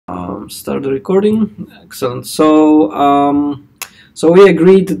Start the recording. Excellent. So, so we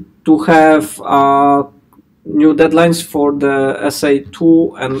agreed to have new deadlines for the essay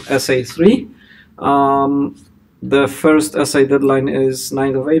 2 and essay 3. The first essay deadline is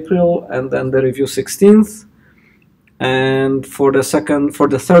 9th of April, and then the review 16th. And for the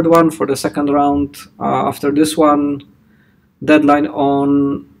third one, for the second round, after this one, deadline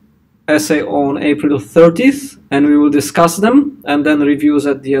on essay on April 30th, and we will discuss them, and then reviews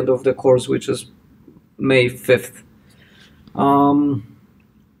at the end of the course, which is May 5th.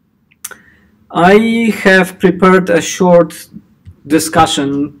 I have prepared a short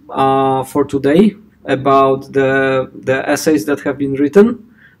discussion for today about the essays that have been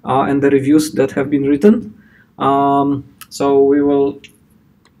written and the reviews that have been written. So we will,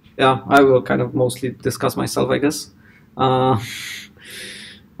 yeah, I will kind of mostly discuss myself, I guess.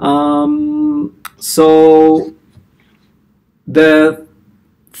 So the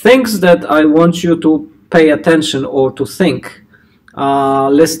things that I want you to pay attention or to think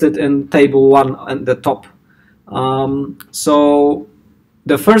listed in table 1 at the top. So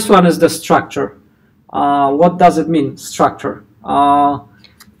the first one is the structure. What does it mean, structure?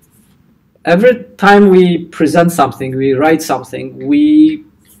 Every time we present something, we write something, we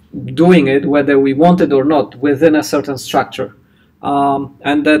doing it whether we want it or not within a certain structure.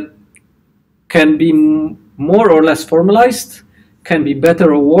 And that can be more or less formalized, can be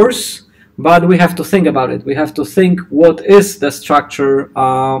better or worse, but we have to think about it. We have to think what is the structure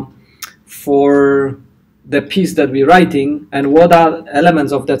for the piece that we're writing, and what are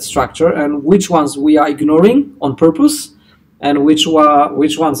elements of that structure, and which ones we are ignoring on purpose, and which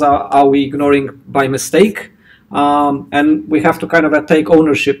ones are we ignoring by mistake. And we have to kind of take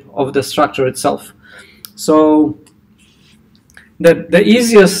ownership of the structure itself. So the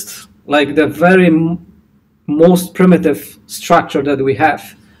easiest, like the very most primitive structure that we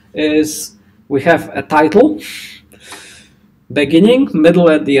have is we have a title, beginning, middle,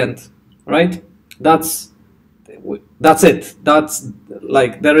 at the end, right? That's it. That's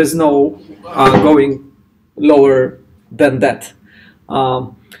like, there is no going lower than that.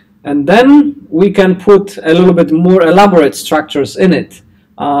 And then we can put a little bit more elaborate structures in it,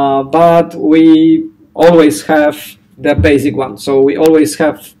 but we always have the basic one. So we always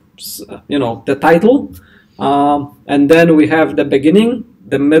have, you know, the title, and then we have the beginning,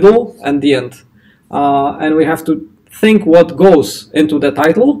 the middle, and the end. And we have to think what goes into the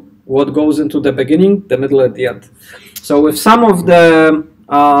title, what goes into the beginning, the middle, and the end. So with some of the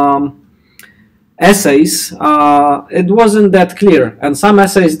essays, it wasn't that clear, and some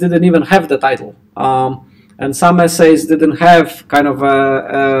essays didn't even have the title, and some essays didn't have kind of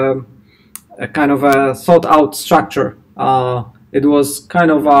a thought out structure. It was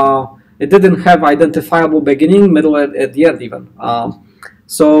kind of it didn't have identifiable beginning, middle, at the end even.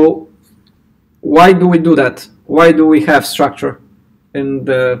 So why do we do that? Why do we have structure in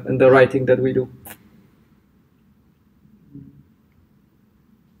the writing that we do?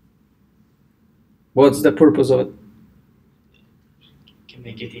 What's the purpose of it? Can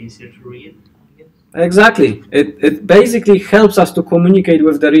make it easier to read, I guess. Exactly. It basically helps us to communicate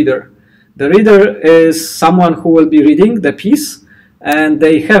with the reader. The reader is someone who will be reading the piece, and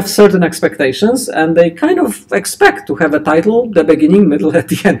they have certain expectations, and they kind of expect to have a title, the beginning, middle, at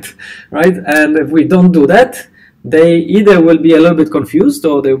the end, right? And if we don't do that, they either will be a little bit confused,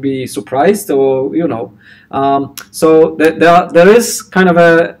 or they'll be surprised, or, you know. So there is kind of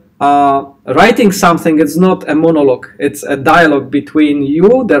a writing something. It's not a monologue, it's a dialogue between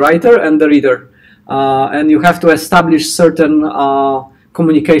you, the writer, and the reader, and you have to establish certain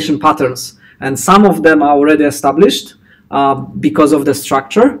communication patterns, and some of them are already established because of the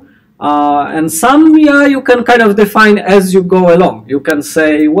structure, and some, yeah, you can kind of define as you go along. You can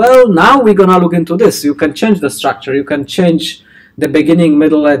say, well, now we're gonna look into this. You can change the structure, you can change the beginning,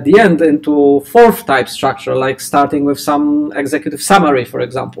 middle, at the end into fourth type structure, like starting with some executive summary, for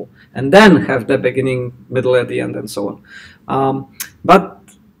example, and then have the beginning, middle, at the end, and so on.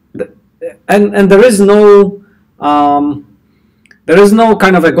 And there is no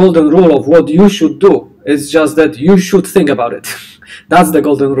kind of a golden rule of what you should do. It's just that you should think about it. That's the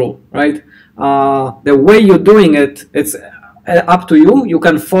golden rule, right? The way you're doing it, it's up to you. You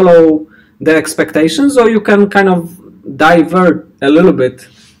can follow the expectations, or you can kind of divert a little bit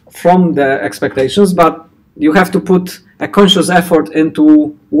from the expectations, but you have to put a conscious effort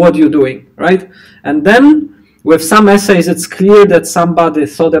into what you're doing, right? And then with some essays, it's clear that somebody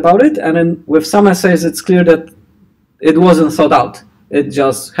thought about it, and then with some essays, it's clear that it wasn't thought out. It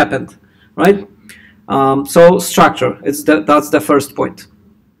just happened, right? So structure, that's the first point.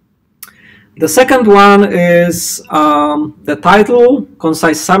 The second one is the title,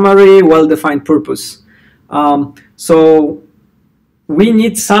 concise summary, well-defined purpose. So we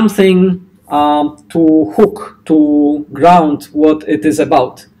need something to hook, to ground what it is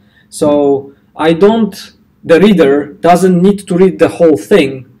about. So the reader doesn't need to read the whole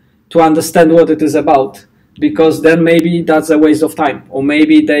thing to understand what it is about, because then maybe that's a waste of time, or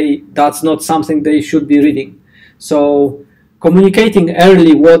maybe that's not something they should be reading. So communicating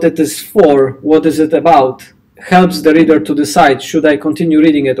early what it is for, what is it about, helps the reader to decide, should I continue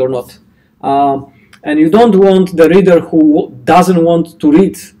reading it or not? And you don't want the reader who doesn't want to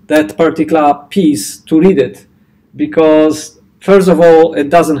read that particular piece to read it, because first of all, it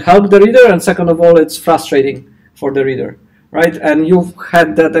doesn't help the reader, and second of all, it's frustrating for the reader, right? And you've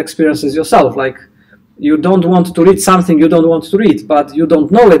had that experiences yourself, like you don't want to read something you don't want to read, but you don't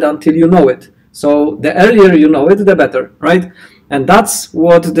know it until you know it. So the earlier you know it, the better, right? And that's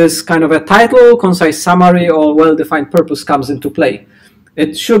what this kind of a title, concise summary, or well-defined purpose comes into play.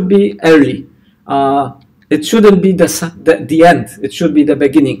 It should be early. It shouldn't be the end. It should be the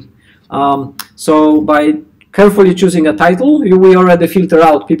beginning. So by carefully choosing a title, we already filter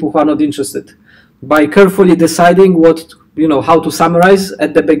out people who are not interested. By carefully deciding how to summarize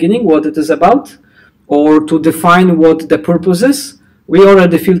at the beginning what it is about, or to define what the purpose is, we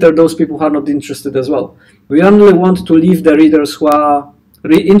already filter those people who are not interested as well. We only want to leave the readers who are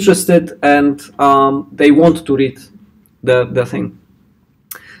really interested and they want to read the thing.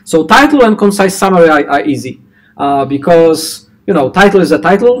 So title and concise summary are easy because title is a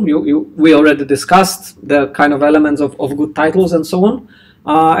title. We already discussed the kind of elements of good titles and so on.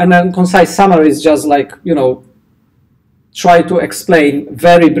 And then concise summary is just like, try to explain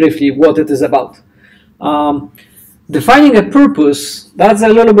very briefly what it is about. Defining a purpose, that's a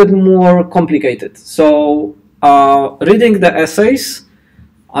little bit more complicated. So reading the essays,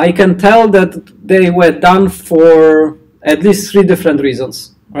 I can tell that they were done for at least 3 different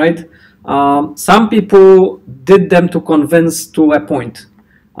reasons, right? Some people did them to convince to a point.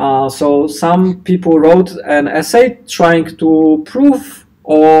 So some people wrote an essay trying to prove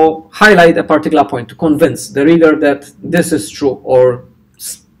or highlight a particular point, to convince the reader that this is true or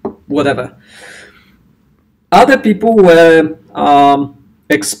whatever. Other people were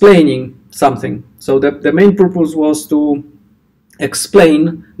explaining something. So the main purpose was to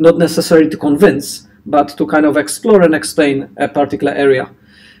explain, not necessarily to convince, but to kind of explore and explain a particular area.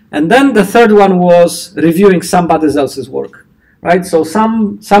 And then the third one was reviewing somebody else's work, right? So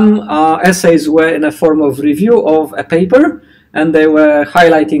some essays were in a form of review of a paper, and they were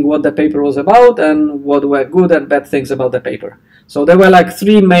highlighting what the paper was about and what were good and bad things about the paper. So there were like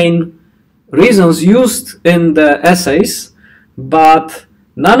 3 main reasons used in the essays, but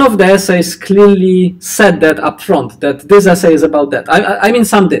none of the essays clearly said that up front, that this essay is about that. I mean,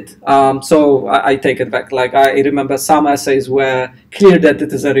 some did. So I take it back. Like, I remember some essays were clear that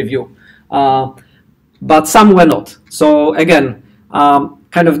it is a review, but some were not. So again,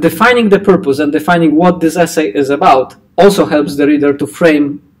 kind of defining the purpose and defining what this essay is about also helps the reader to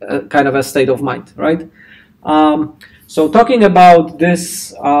frame kind of a state of mind, right? So talking about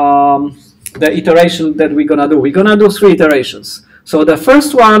this, the iteration that we're gonna do 3 iterations. So the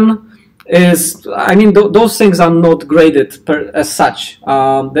first one is, I mean, those things are not graded as such.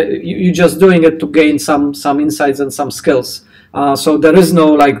 You're just doing it to gain some insights and some skills. So there is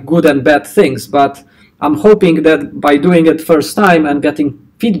no like good and bad things, but I'm hoping that by doing it first time and getting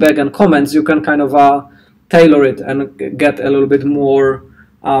feedback and comments, you can kind of tailor it and get a little bit more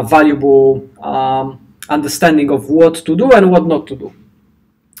valuable understanding of what to do and what not to do.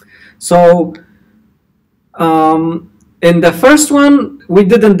 So in the first one, we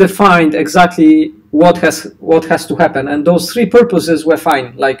didn't define exactly what has to happen, and those 3 purposes were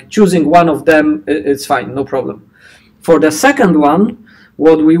fine. Like choosing one of them, it's fine, no problem. For the second one,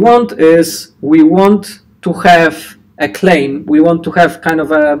 what we want is we want to have a claim. We want to have kind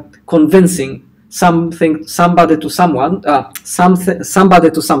of a convincing somebody to something,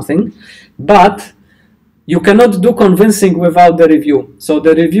 but you cannot do convincing without the review. So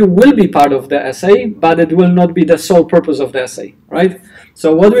the review will be part of the essay, but it will not be the sole purpose of the essay, right?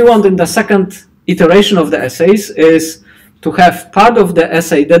 So what we want in the second iteration of the essays is to have part of the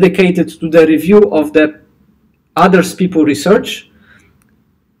essay dedicated to the review of the others people research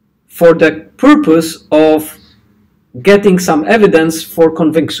for the purpose of getting some evidence for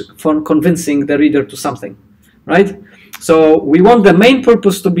convincing the reader to something, right? So we want the main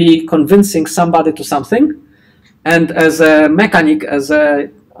purpose to be convincing somebody to something, and as a mechanic, as a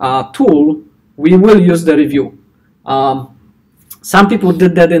tool, we will use the review. Some people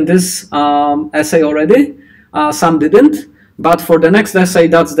did that in this essay already, some didn't, but for the next essay,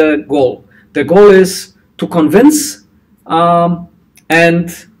 that's the goal. The goal is to convince and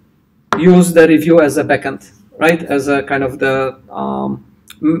use the review as a backend, right? As a kind of the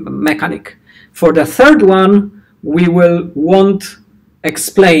mechanic. For the third one, we will want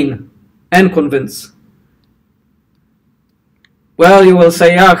explain and convince. Well, you will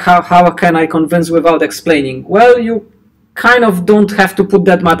say, yeah, how can I convince without explaining? Well, you kind of don't have to put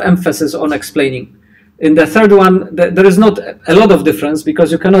that much emphasis on explaining. In the third one, there is not a lot of difference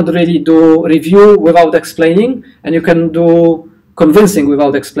because you cannot really do review without explaining, and you can do convincing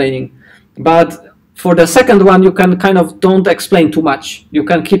without explaining. But for the second one, you can kind of don't explain too much. You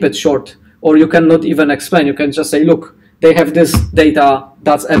can keep it short, or you cannot even explain. You can just say, look, they have this data,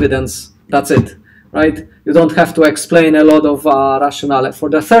 that's evidence, that's it, right? You don't have to explain a lot of rationale. For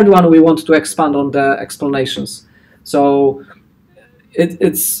the third one, we want to expand on the explanations. So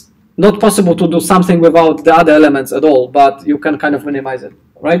it's not possible to do something without the other elements at all, but you can kind of minimize it,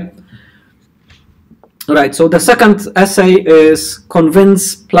 right? Right, so the second essay is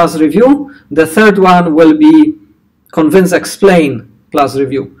convince plus review. The third one will be convince, explain plus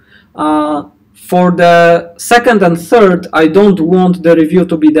review. For the second and third, I don't want the review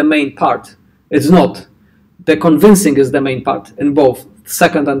to be the main part. It's not. The convincing is the main part in both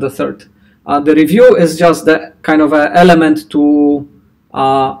second and the third. The review is just the kind of an element to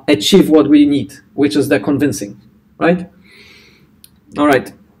achieve what we need, which is the convincing, right? All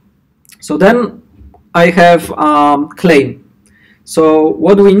right. So then I have claim. So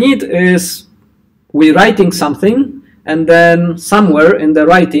what we need is we're writing something, and then somewhere in the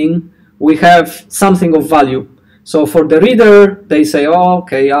writing we have something of value. So for the reader, they say, oh,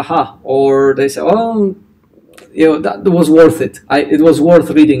 okay, aha, or they say, oh, you know, that was worth it. It was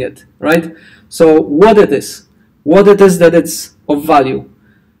worth reading it, right? So what it is that it's of value,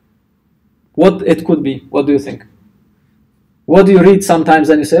 what it could be. What do you think? What do you read sometimes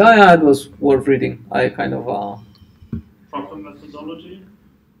and you say, oh yeah, it was worth reading? I kind of proper methodology.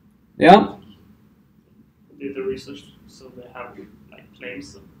 Yeah. Did the research, so they have like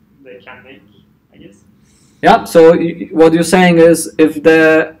claims they can make, I guess. Yeah. So what you're saying is, if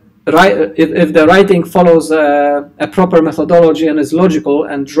the writing follows a proper methodology and is logical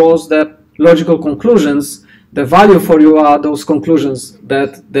and draws the logical conclusions, the value for you are those conclusions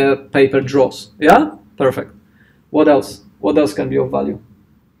that the paper draws. Yeah? Perfect. What else? What else can be of value?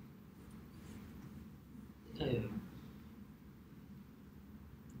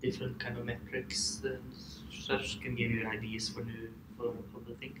 Different kind of metrics and such can give you ideas for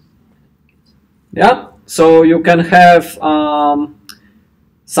the things. Yeah, so you can have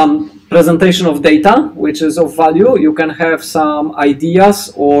some presentation of data, which is of value. You can have some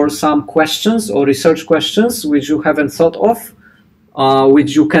ideas or some questions or research questions which you haven't thought of,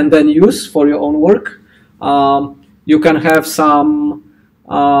 which you can then use for your own work. You can have some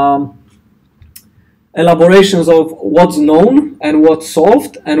elaborations of what's known and what's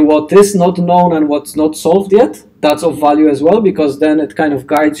solved and what is not known and what's not solved yet. That's of value as well, because then it kind of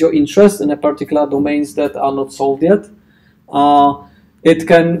guides your interest in a particular domains that are not solved yet. It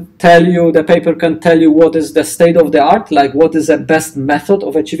can tell you, the paper can tell you what is the state of the art, like what is the best method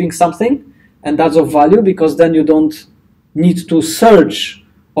of achieving something, and that's of value because then you don't need to search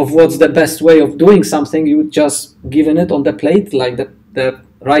of what's the best way of doing something. You just given it on the plate, like the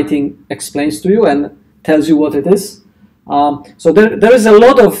writing explains to you and tells you what it is. So there is a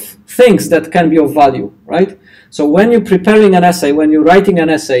lot of things that can be of value, right? So when you're preparing an essay, when you're writing an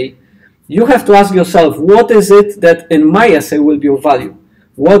essay, you have to ask yourself, what is it that in my essay will be of value?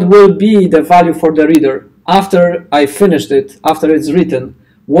 What will be the value for the reader after I finished it, after it's written?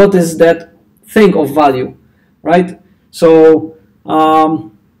 What is that thing of value, right? So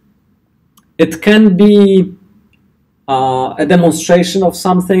it can be a demonstration of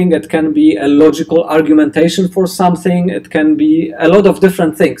something, it can be a logical argumentation for something, it can be a lot of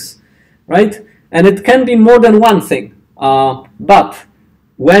different things, right? And it can be more than one thing. But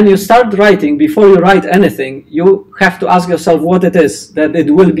when you start writing, before you write anything, you have to ask yourself what it is that it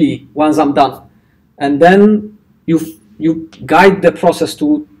will be once I'm done. And then you guide the process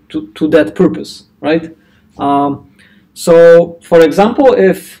to that purpose, right? So, for example,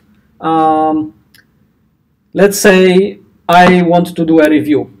 if let's say I want to do a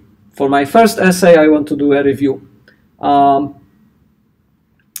review. For my first essay, I want to do a review.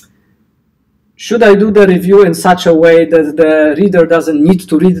 Should I do the review in such a way that the reader doesn't need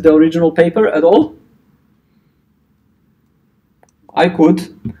to read the original paper at all? I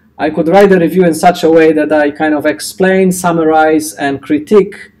could write a review in such a way that I kind of explain, summarize, and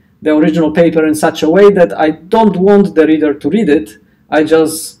critique the original paper in such a way that I don't want the reader to read it.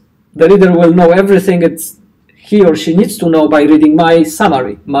 The reader will know everything he or she needs to know by reading my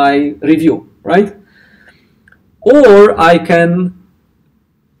summary, my review, right? Or I can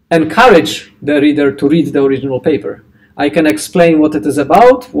encourage the reader to read the original paper. I can explain what it is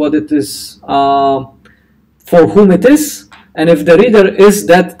about, what it is, for whom it is, and if the reader is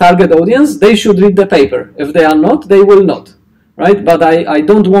that target audience, they should read the paper. If they are not, they will not, right? But I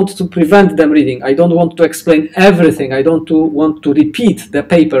don't want to prevent them reading. I don't want to explain everything. I don't want to repeat the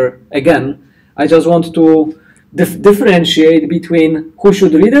paper again. I just want to differentiate between who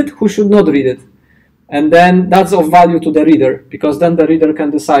should read it, who should not read it. And then that's of value to the reader, because then the reader can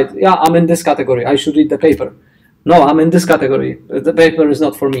decide, yeah, I'm in this category, I should read the paper. No, I'm in this category, the paper is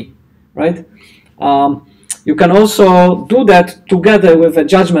not for me, right? You can also do that together with a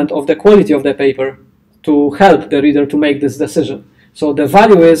judgment of the quality of the paper to help the reader to make this decision. So the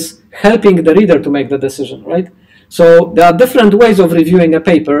value is helping the reader to make the decision, right? So there are different ways of reviewing a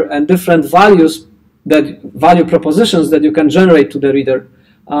paper and different values, value propositions that you can generate to the reader.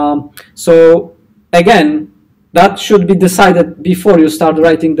 So again, that should be decided before you start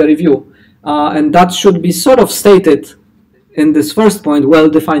writing the review. And that should be sort of stated in this first point,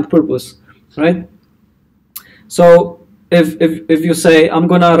 well-defined purpose, right? So if you say, I'm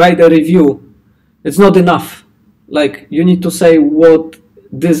gonna write a review, it's not enough. Like, you need to say what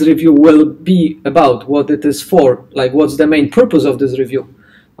this review will be about, what it is for, like what's the main purpose of this review.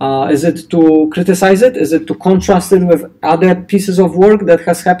 Is it to criticize it? Is it to contrast it with other pieces of work that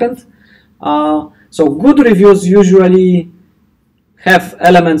has happened? So good reviews usually have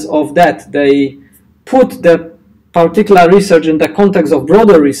elements of that. They put the particular research in the context of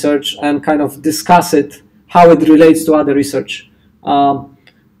broader research and kind of discuss it, how it relates to other research.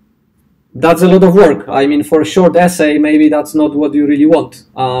 That's a lot of work. I mean, for a short essay, maybe that's not what you really want.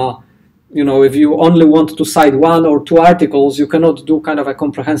 You know, if you only want to cite 1 or 2 articles, you cannot do kind of a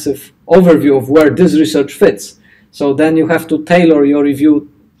comprehensive overview of where this research fits. So then you have to tailor your review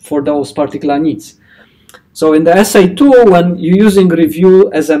for those particular needs. So in the essay 2, when you're using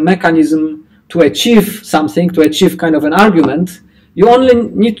review as a mechanism to achieve something, to achieve kind of an argument, you only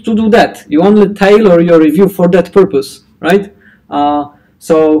need to do that. You only tailor your review for that purpose, right?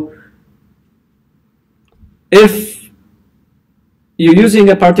 So if you're using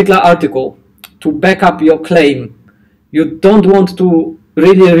a particular article to back up your claim, you don't want to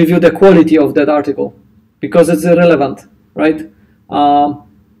really review the quality of that article because it's irrelevant, right?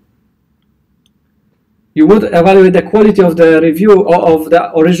 You would evaluate the quality of the review of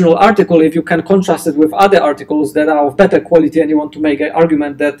the original article if you can contrast it with other articles that are of better quality and you want to make an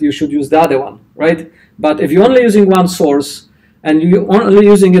argument that you should use the other one, right? But if you're only using one source and you're only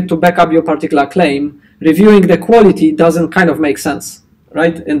using it to back up your particular claim, reviewing the quality doesn't kind of make sense,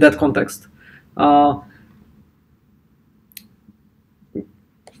 right, in that context.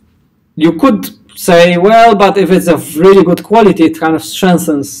 You could say, well, but if it's of really good quality, it kind of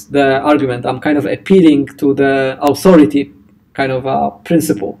strengthens the argument. I'm kind of appealing to the authority kind of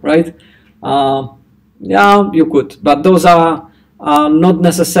principle, right? Yeah, you could, but those are not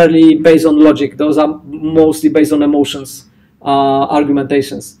necessarily based on logic. Those are mostly based on emotions,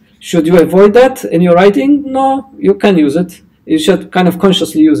 argumentations. Should you avoid that in your writing? No, you can use it. You should kind of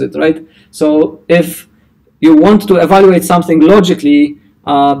consciously use it, right? So if you want to evaluate something logically,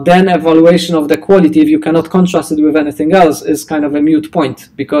 then evaluation of the quality, if you cannot contrast it with anything else, is kind of a moot point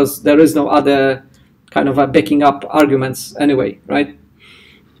because there is no other kind of a backing up arguments anyway, right?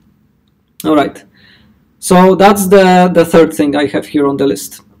 All right. So that's the third thing I have here on the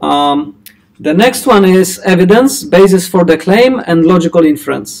list. The next one is evidence, basis for the claim, and logical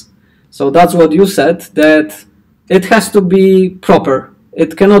inference. So that's what you said, that it has to be proper.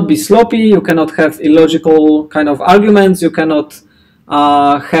 It cannot be sloppy. You cannot have illogical kind of arguments. You cannot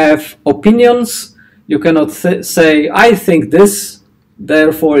have opinions. You cannot say, I think this,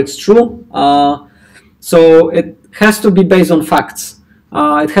 therefore it's true. So it has to be based on facts.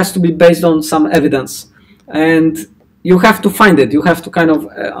 It has to be based on some evidence. And you have to find it. You have to kind of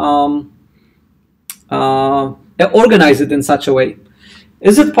organize it in such a way.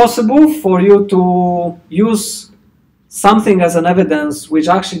 Is it possible for you to use something as an evidence which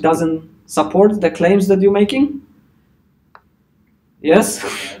actually doesn't support the claims that you're making? Yes,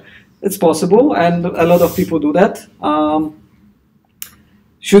 it's possible, and a lot of people do that.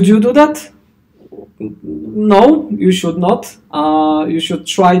 Should you do that? No, you should not. You should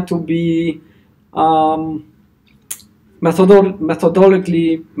try to be methodical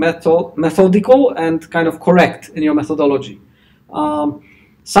and kind of correct in your methodology.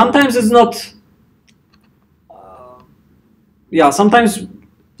 Sometimes it's not. Sometimes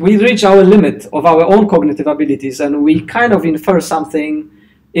we reach our limit of our own cognitive abilities and we kind of infer something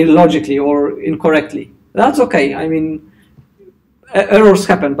illogically or incorrectly, That's okay. I mean, errors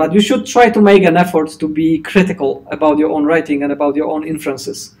happen, but you should try to make an effort to be critical about your own writing and about your own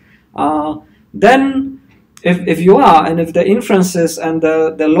inferences. Then, if you are, and if the inferences and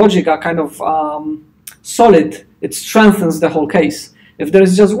the logic are kind of solid, it strengthens the whole case. If there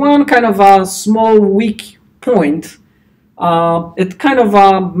is just one kind of a small weak point, it kind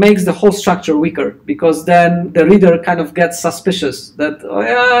of makes the whole structure weaker, because then the reader kind of gets suspicious that, oh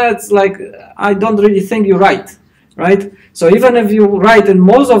yeah, it's like, I don't really think you're right? So even if you write in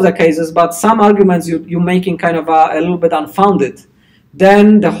most of the cases, but some arguments you're making kind of a little bit unfounded,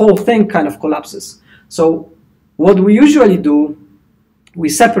 then the whole thing kind of collapses. So what we usually do, we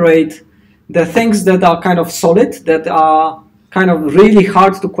separate the things that are kind of solid, that are kind of really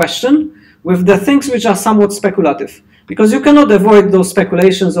hard to question, with the things which are somewhat speculative. Because you cannot avoid those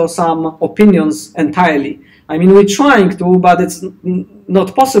speculations or some opinions entirely. I mean, we're trying to, but it's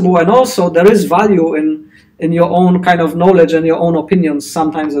not possible. And also there is value in your own kind of knowledge and your own opinions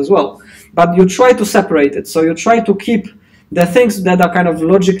sometimes as well. But you try to separate it. So you try to keep the things that are kind of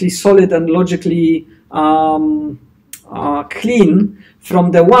logically solid and logically clean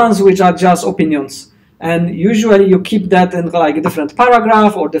from the ones which are just opinions. And usually you keep that in like a different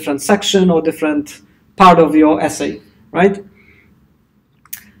paragraph or different section or different part of your essay, right?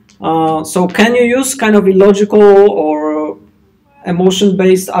 So can you use kind of illogical or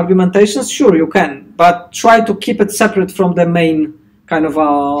emotion-based argumentations? Sure, you can, but try to keep it separate from the main kind of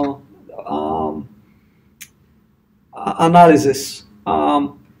analysis.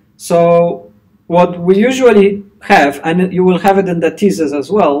 So what we usually have, and you will have it in the thesis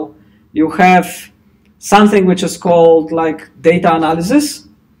as well, you have something which is called like data analysis.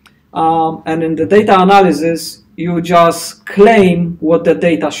 And in the data analysis, you just claim what the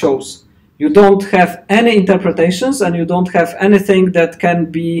data shows. You don't have any interpretations, and you don't have anything that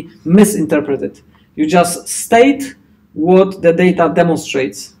can be misinterpreted. You just state what the data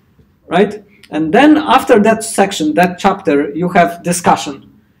demonstrates, right? And then after that section, that chapter, you have discussion.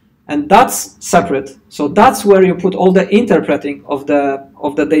 And that's separate. So that's where you put all the interpreting of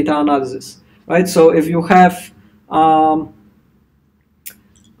the data analysis, right? So if you have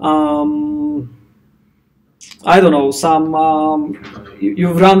I don't know,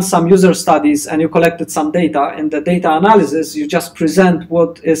 you've run some user studies and you collected some data. In the data analysis, you just present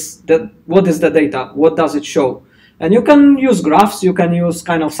what is the data, what does it show. And you can use graphs, you can use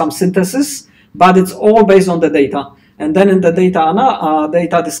kind of some synthesis, but it's all based on the data. And then in the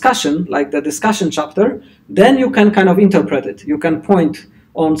data discussion, like the discussion chapter, then you can kind of interpret it. You can point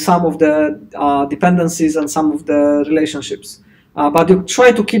on some of the dependencies and some of the relationships. But you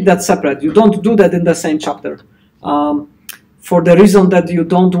try to keep that separate. You don't do that in the same chapter for the reason that you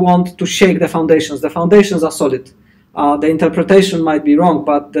don't want to shake the foundations. The foundations are solid. The interpretation might be wrong,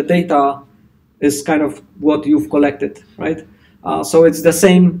 but the data is kind of what you've collected, right? So it's the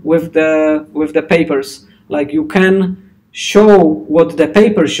same with the papers. Like you can show what the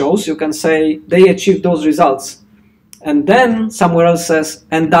paper shows. You can say they achieved those results, and then somewhere else says,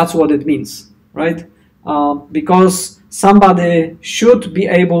 and that's what it means, right? Because somebody should be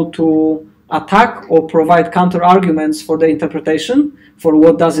able to attack or provide counter arguments for the interpretation, for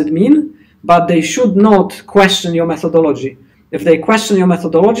what does it mean, but they should not question your methodology. If they question your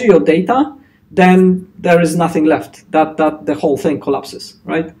methodology, your data, then there is nothing left. That the whole thing collapses,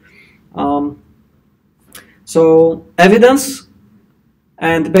 right? So evidence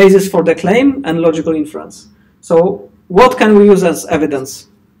and basis for the claim and logical inference. So what can we use as evidence?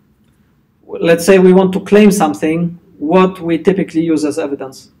 Let's say we want to claim something. What we typically use as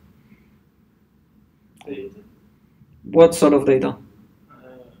evidence? Data. What sort of data?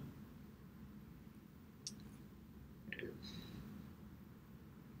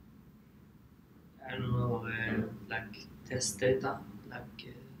 I don't know, like test data, like.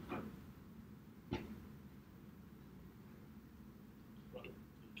 Well, it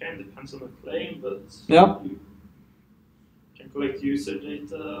kind of depends on the claim, but Yeah. you can collect user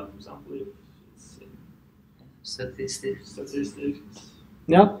data, for example, if it's in Statistics.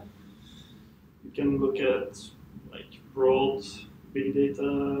 Yeah. You can look at like broad big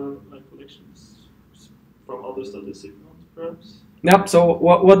data like collections from other statistics, perhaps. Yep. So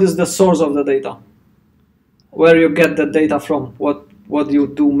what is the source of the data? Where you get the data from? What you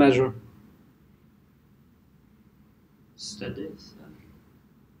do measure? Studies.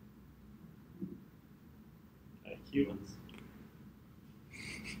 Like humans.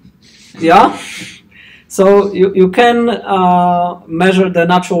 Yeah. So you can measure the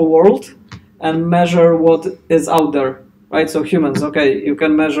natural world and measure what is out there, right? So humans, okay, you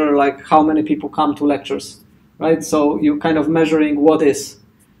can measure like how many people come to lectures, right? So you're kind of measuring what is.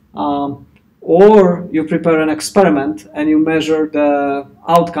 or you prepare an experiment and you measure the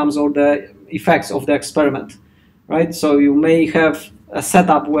outcomes or the effects of the experiment, right? So you may have a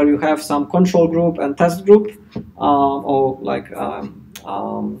setup where you have some control group and test group, or like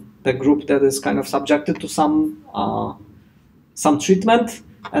the group that is kind of subjected to some treatment,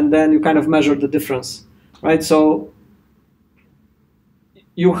 and then you kind of measure the difference, right? So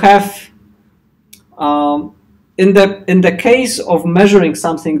you have in the case of measuring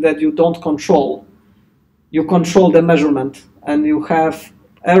something that you don't control, you control the measurement, and you have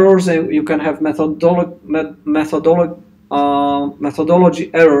errors, and you can have methodology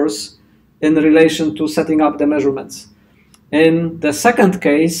errors in relation to setting up the measurements. In the second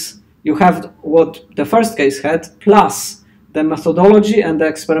case, you have what the first case had, plus the methodology and the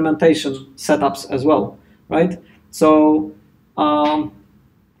experimentation setups as well, right? So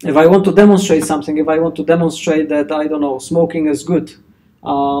if I want to demonstrate something, if I want to demonstrate that, I don't know, smoking is good,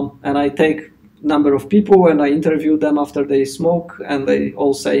 and I take number of people and I interview them after they smoke, and they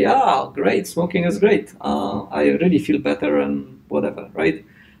all say, ah, great, smoking is great, I really feel better and whatever, right?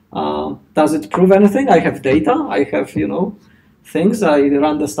 Does it prove anything? I have data, I have, you know, things, I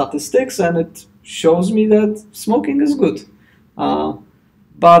run the statistics, and it shows me that smoking is good.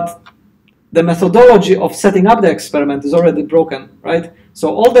 But the methodology of setting up the experiment is already broken, right?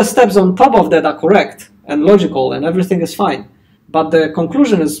 So all the steps on top of that are correct and logical, and everything is fine. But the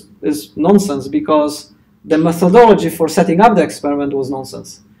conclusion is nonsense, because the methodology for setting up the experiment was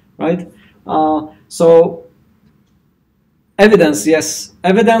nonsense, right? So evidence, yes,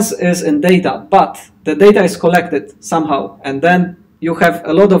 evidence is in data, but the data is collected somehow, and then you have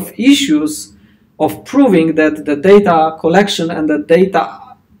a lot of issues of proving that the data collection and the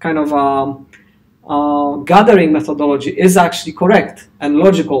data kind of gathering methodology is actually correct and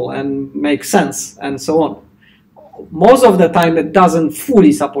logical and makes sense and so on. Most of the time it doesn't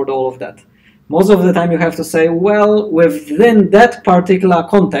fully support all of that. Most of the time you have to say, well, within that particular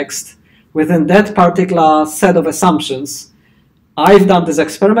context, within that particular set of assumptions, I've done this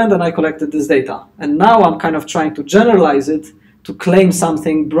experiment and I collected this data. And now I'm kind of trying to generalize it to claim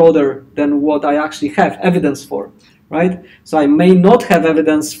something broader than what I actually have evidence for, right? So I may not have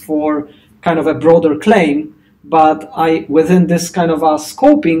evidence for kind of a broader claim, but within this kind of a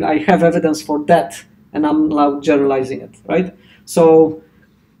scoping, I have evidence for that, and I'm now generalizing it, right? So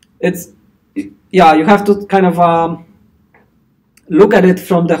it's, yeah, you have to kind of look at it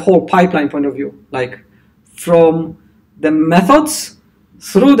from the whole pipeline point of view, like from the methods,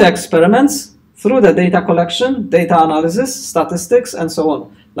 through the experiments, through the data collection, data analysis, statistics, and so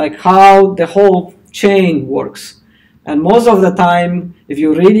on, like how the whole chain works. And most of the time, if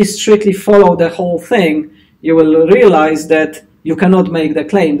you really strictly follow the whole thing, you will realize that you cannot make the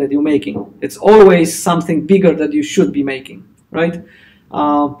claim that you're making. It's always something bigger that you should be making, right?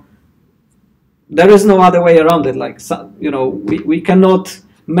 There is no other way around it. Like, you know, we cannot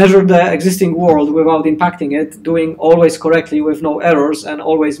measure the existing world without impacting it, doing always correctly with no errors, and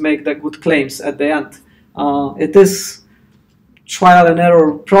always make the good claims at the end. It is trial and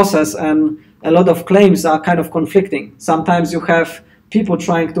error process, and a lot of claims are kind of conflicting. Sometimes you have people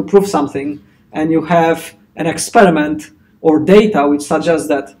trying to prove something, and you have an experiment or data which suggests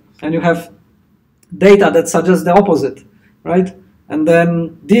that, and you have data that suggests the opposite, right? And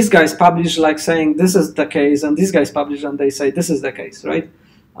then these guys publish like saying this is the case, and these guys publish and they say this is the case, right?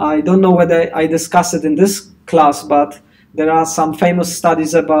 I don't know whether I discussed it in this class, but there are some famous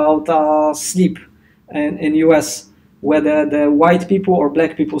studies about sleep in US, whether the white people or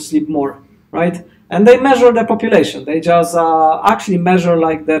black people sleep more, right? And they measure the population. They just actually measure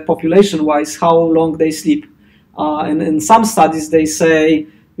like the population-wise how long they sleep. And in some studies they say,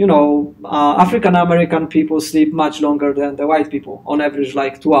 you know, African American people sleep much longer than the white people, on average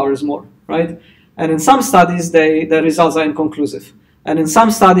like 2 hours more, right? And in some studies the results are inconclusive. And in some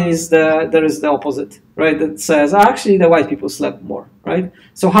studies there is the opposite, right? It says actually the white people slept more, right?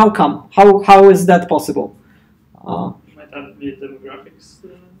 So how come? How is that possible? Might have be demographics.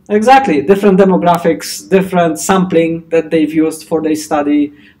 Exactly, different demographics, different sampling that they've used for their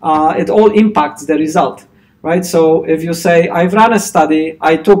study. It all impacts the result, right? So if you say, I've run a study,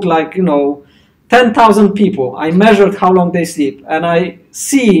 I took like, you know, 10,000 people, I measured how long they sleep, and I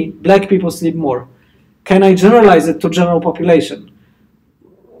see black people sleep more. Can I generalize it to general population?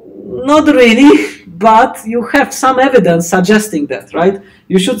 Not really, but you have some evidence suggesting that, right?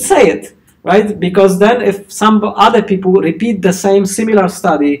 You should say it, right? Because then if some other people repeat the same similar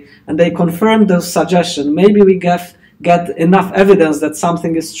study and they confirm the suggestion, maybe we get enough evidence that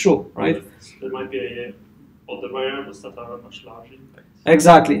something is true, right? There might be other variables that are much larger impact.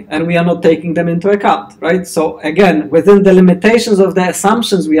 Exactly, and we are not taking them into account, right? So again, within the limitations of the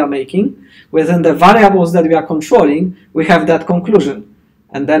assumptions we are making, within the variables that we are controlling, we have that conclusion.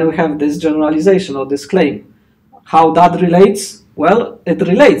 And then we have this generalization or this claim. How that relates? Well, it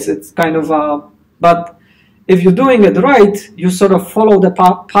relates. It's kind of a, but if you're doing it right, you sort of follow the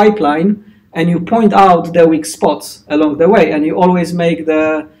pipeline and you point out the weak spots along the way, and you always make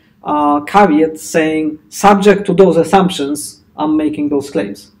the caveat saying, subject to those assumptions, I'm making those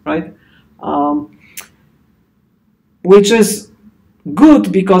claims, right? Which is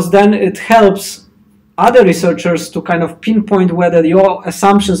good because then it helps other researchers to kind of pinpoint whether your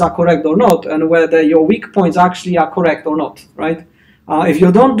assumptions are correct or not, and whether your weak points actually are correct or not, right? If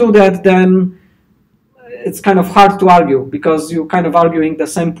you don't do that, then it's kind of hard to argue because you're kind of arguing the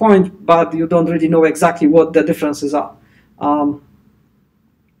same point, but you don't really know exactly what the differences are.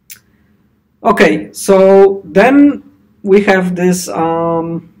 Okay, so then we have this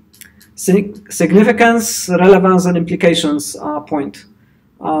significance, relevance, and implications point.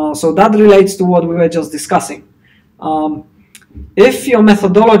 So that relates to what we were just discussing. If your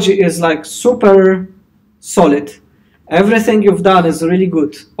methodology is like super solid, everything you've done is really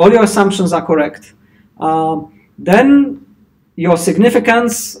good, all your assumptions are correct, then your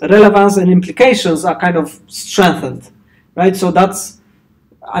significance, relevance, and implications are kind of strengthened, right? So that's,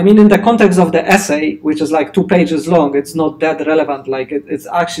 I mean, in the context of the essay, which is like 2 pages long, it's not that relevant. Like it's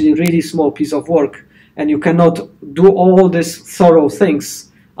actually a really small piece of work, and you cannot do all these thorough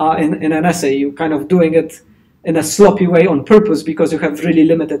things in an essay. You're kind of doing it in a sloppy way on purpose because you have really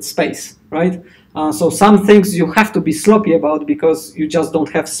limited space, right? So some things you have to be sloppy about because you just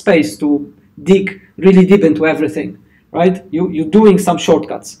don't have space to dig really deep into everything, right? You're doing some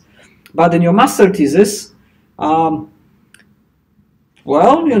shortcuts. But in your master thesis,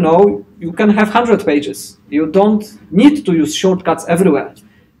 well, you know, you can have 100 pages. You don't need to use shortcuts everywhere.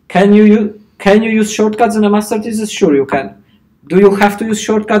 Can you use shortcuts in a master thesis? Sure, you can. Do you have to use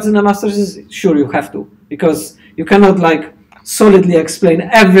shortcuts in a master thesis? Sure, you have to, because you cannot like solidly explain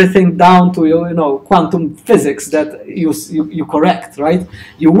everything down to you know quantum physics that you correct, right?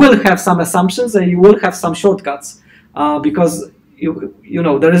 You will have some assumptions and you will have some shortcuts because you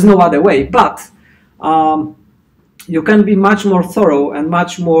know there is no other way. But you can be much more thorough and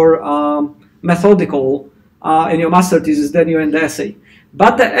much more methodical in your master thesis than you're in the essay.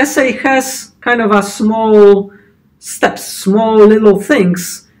 But the essay has kind of a small steps, small little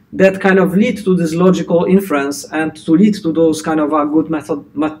things that kind of lead to this logical inference and to lead to those kind of good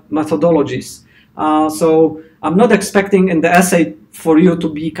methodologies. So I'm not expecting in the essay for you to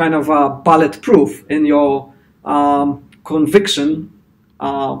be kind of bulletproof in your conviction,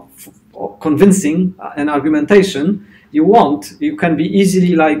 convincing and argumentation. You won't. You can be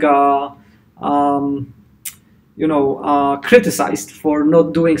easily like criticized for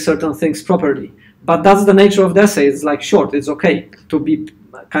not doing certain things properly. But that's the nature of the essay. It's like short. It's okay to be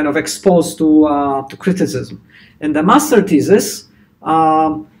kind of exposed to criticism. In the master thesis,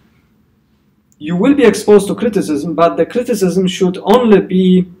 you will be exposed to criticism, but the criticism should only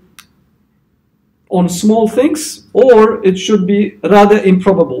be on small things, or it should be rather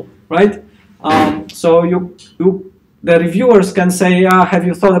improbable, right? So the reviewers can say, have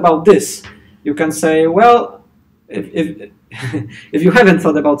you thought about this? You can say, well, if you haven't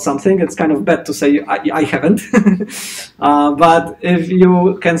thought about something, it's kind of bad to say I haven't. But if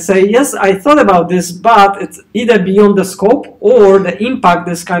you can say, yes, I thought about this, but it's either beyond the scope or the impact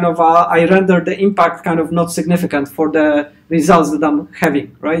is kind of, I render the impact kind of not significant for the results that I'm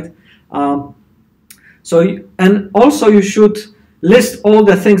having, right? And also you should list all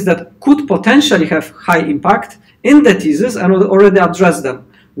the things that could potentially have high impact in the thesis and already address them.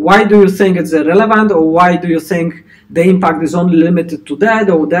 Why do you think it's irrelevant, or why do you think the impact is only limited to that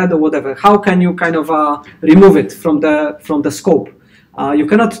or whatever? How can you kind of remove it from the scope? You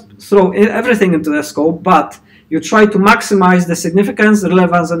cannot throw everything into the scope, but you try to maximize the significance,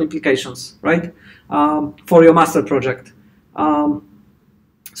 relevance, and implications, right? For your master project.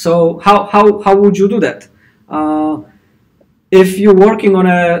 So how would you do that? If you're working on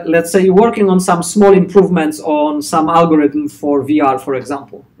let's say you're working on some small improvements on some algorithm for VR, for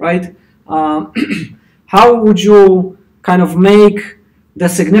example, right? How would you kind of make the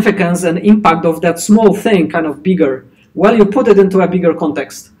significance and impact of that small thing kind of bigger? Well, you put it into a bigger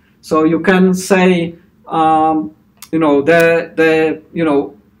context. So you can say,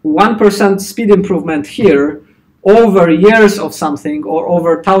 1% speed improvement here over years of something or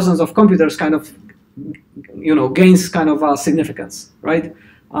over thousands of computers kind of gains kind of significance, right?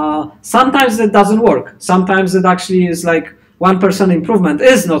 Sometimes it doesn't work. Sometimes it actually is like 1% improvement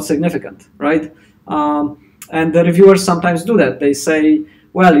is not significant, right? And the reviewers sometimes do that. They say,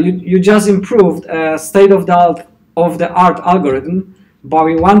 well, you just improved a state-of-the-art algorithm by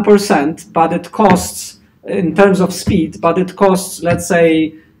 1%, but it costs, in terms of speed, but it costs, let's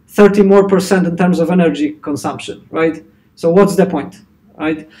say, 30% more in terms of energy consumption, right? So what's the point,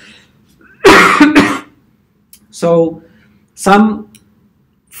 right? So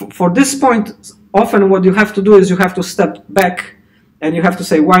for this point, often what you have to do is you have to step back and you have to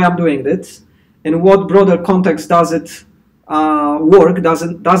say why I'm doing this, in what broader context does it work,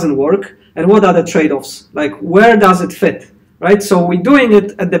 doesn't work, and what are the trade-offs, like where does it fit, right? So we're doing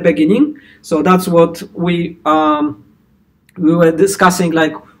it at the beginning, so that's what we were discussing,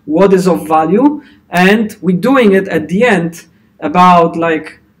 like what is of value, and we're doing it at the end about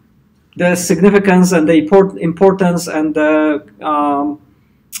like the significance and the importance and the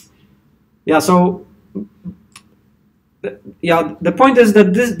the point is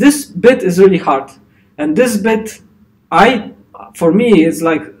that this bit is really hard, and this bit for me is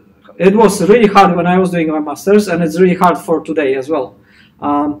like, it was really hard when I was doing my master's, and it's really hard for today as well,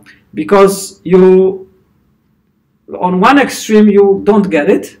 because you, on one extreme, you don't get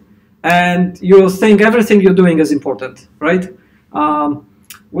it and you think everything you're doing is important, right?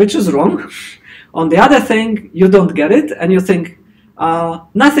 Which is wrong. On the other thing, you don't get it and you think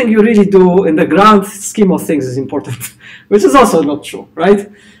nothing you really do in the grand scheme of things is important, which is also not true,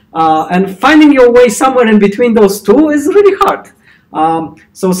 right? And finding your way somewhere in between those two is really hard.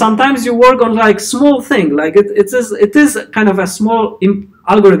 So sometimes you work on like small thing, like it is kind of a small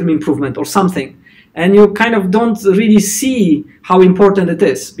algorithm improvement or something, and you kind of don't really see how important it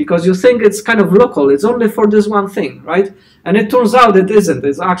is because you think it's kind of local, it's only for this one thing, right? And it turns out it isn't.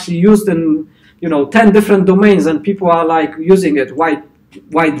 It's actually used in 10 different domains, and people are like using it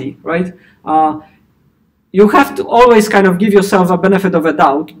widely, right? You have to always kind of give yourself a benefit of a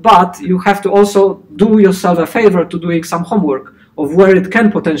doubt, but you have to also do yourself a favor to doing some homework of where it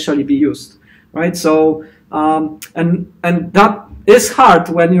can potentially be used, right? So and that is hard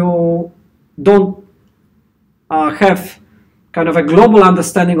when you don't have kind of a global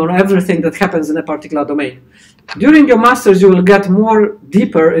understanding on everything that happens in a particular domain. During your master's, you will get more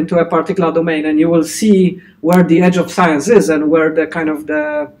deeper into a particular domain, and you will see where the edge of science is and where the kind of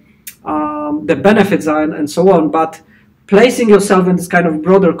the benefits are and so on. But placing yourself in this kind of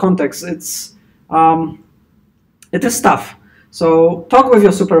broader context, it is tough. So talk with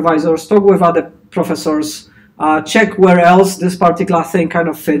your supervisors, talk with other professors, check where else this particular thing kind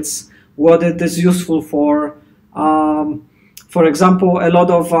of fits, what it is useful for. For example, a lot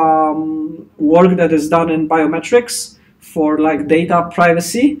of work that is done in biometrics for like data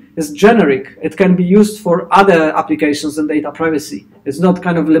privacy is generic. It can be used for other applications in data privacy. It's not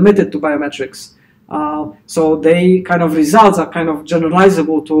kind of limited to biometrics. So they kind of results are kind of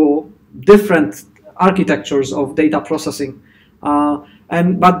generalizable to different architectures of data processing.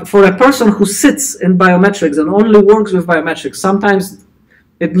 But for a person who sits in biometrics and only works with biometrics, sometimes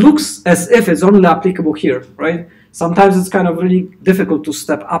it looks as if it's only applicable here, right? Sometimes it's kind of really difficult to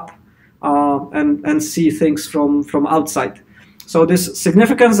step up and see things from outside. So this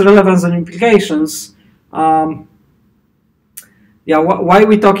significance, relevance, and implications, why are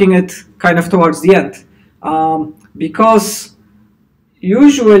we talking it kind of towards the end? Because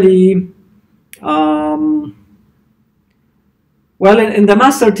usually, well, in the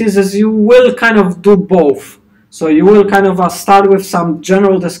master thesis, you will kind of do both. So you will kind of start with some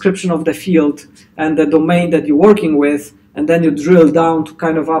general description of the field and the domain that you're working with, and then you drill down to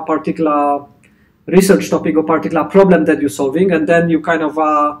kind of a particular research topic or particular problem that you're solving, and then you kind of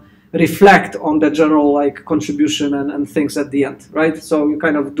reflect on the general like contribution and things at the end, right? So you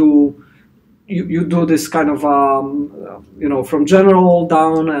kind of do you do this kind of from general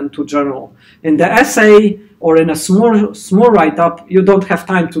down and to general. In the essay or in a small write-up, you don't have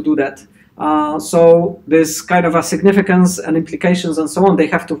time to do that. So this kind of a significance and implications and so on, they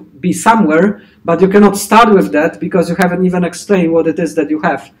have to be somewhere, but you cannot start with that because you haven't even explained what it is that you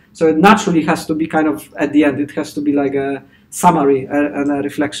have. So it naturally has to be kind of at the end. It has to be like a summary and a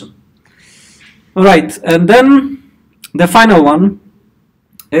reflection. All right, and then the final one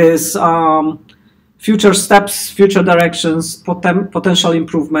is future steps, future directions, potential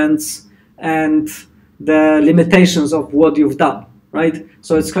improvements, and the limitations of what you've done. Right,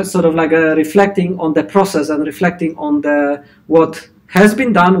 so it's sort of like reflecting on the process and reflecting on what has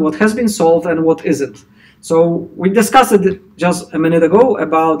been done, what has been solved, and what isn't. So we discussed it just a minute ago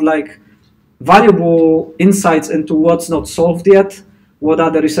about like valuable insights into what's not solved yet. What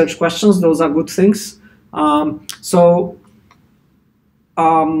are the research questions? Those are good things. You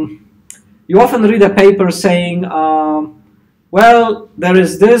often read a paper saying, well, there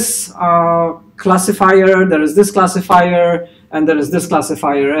is this classifier, there is this classifier, and there is this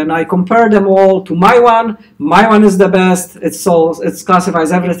classifier, and I compare them all to my one. My one is the best. It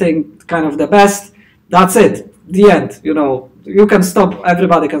classifies everything kind of the best. That's it. The end. You know, you can stop.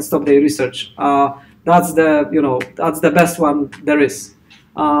 Everybody can stop their research. That's the best one there is.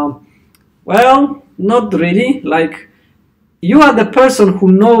 Well, not really. Like, you are the person who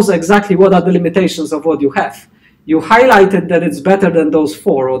knows exactly what are the limitations of what you have. You highlighted that it's better than those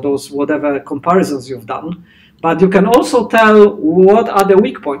 4 or those whatever comparisons you've done, but you can also tell what are the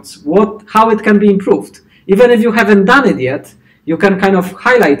weak points, how it can be improved. Even if you haven't done it yet, you can kind of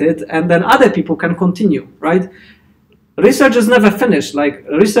highlight it, and then other people can continue, right? Research is never finished. Like,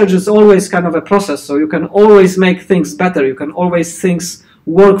 research is always kind of a process, so you can always make things better. You can always things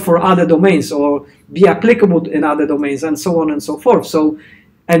work for other domains or be applicable in other domains, and so on and so forth. So,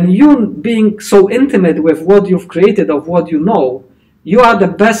 and you being so intimate with what you've created, of what you know, you are the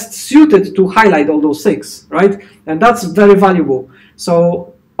best suited to highlight all those things, right? And that's very valuable.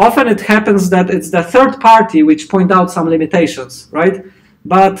 So often it happens that it's the third party which point out some limitations, right?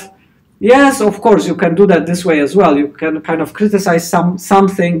 But yes, of course, you can do that this way as well. You can kind of criticize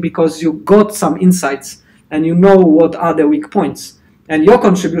something because you got some insights and you know what are the weak points. And your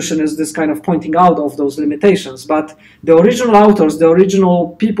contribution is this kind of pointing out of those limitations. But the original authors, the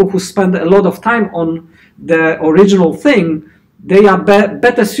original people who spend a lot of time on the original thing, they are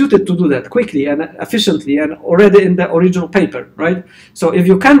better suited to do that quickly and efficiently and already in the original paper, right? So if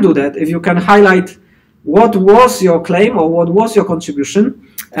you can do that, if you can highlight what was your claim or what was your contribution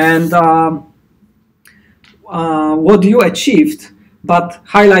and what you achieved, but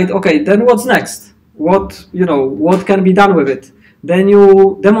highlight, okay, then what's next? What can be done with it? Then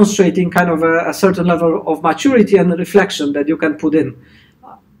you demonstrating kind of a certain level of maturity and reflection that you can put in.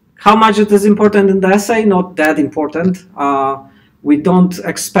 How much it is important in the essay? Not that important. We don't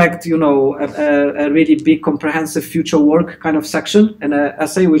expect, a really big comprehensive future work kind of section in an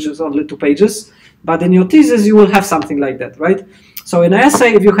essay, which is only 2 pages. But in your thesis, you will have something like that, right? So in an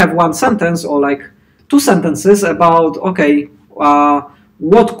essay, if you have 1 sentence or like 2 sentences about, okay,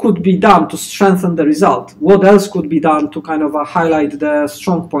 what could be done to strengthen the result? What else could be done to kind of highlight the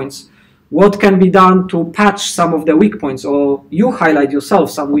strong points? What can be done to patch some of the weak points, or you highlight yourself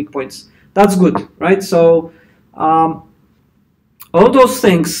some weak points? That's good, right? So all those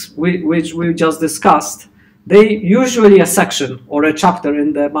things which we just discussed, they usually a section or a chapter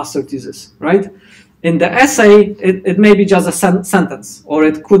in the master thesis, right? In the essay, it may be just a sentence, or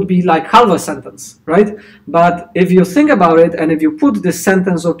it could be like half a sentence, right? But if you think about it, and if you put this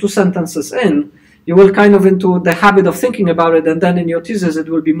sentence or 2 sentences in, you will kind of into the habit of thinking about it, and then in your thesis, it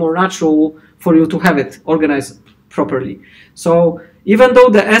will be more natural for you to have it organized properly. So even though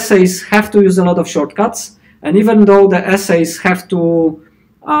the essays have to use a lot of shortcuts, and even though the essays have to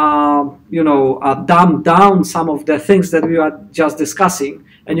dumb down some of the things that we are just discussing,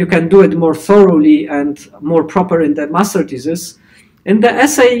 and you can do it more thoroughly and more proper in the master thesis, in the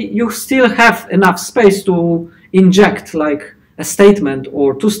essay you still have enough space to inject like a statement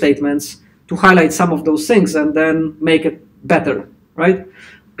or 2 statements to highlight some of those things and then make it better, right?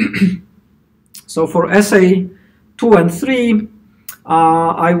 So for essay 2 and 3,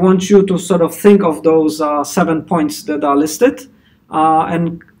 I want you to sort of think of those 7 points that are listed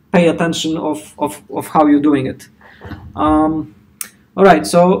and pay attention of how you're doing it. All right,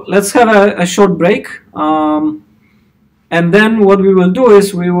 so let's have a short break. And then what we will do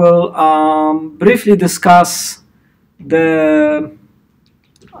is we will briefly discuss the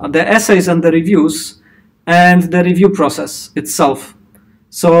essays and the reviews and the review process itself.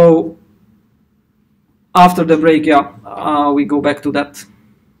 So after the break, we go back to that.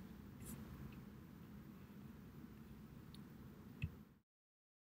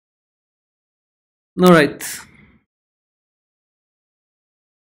 All right.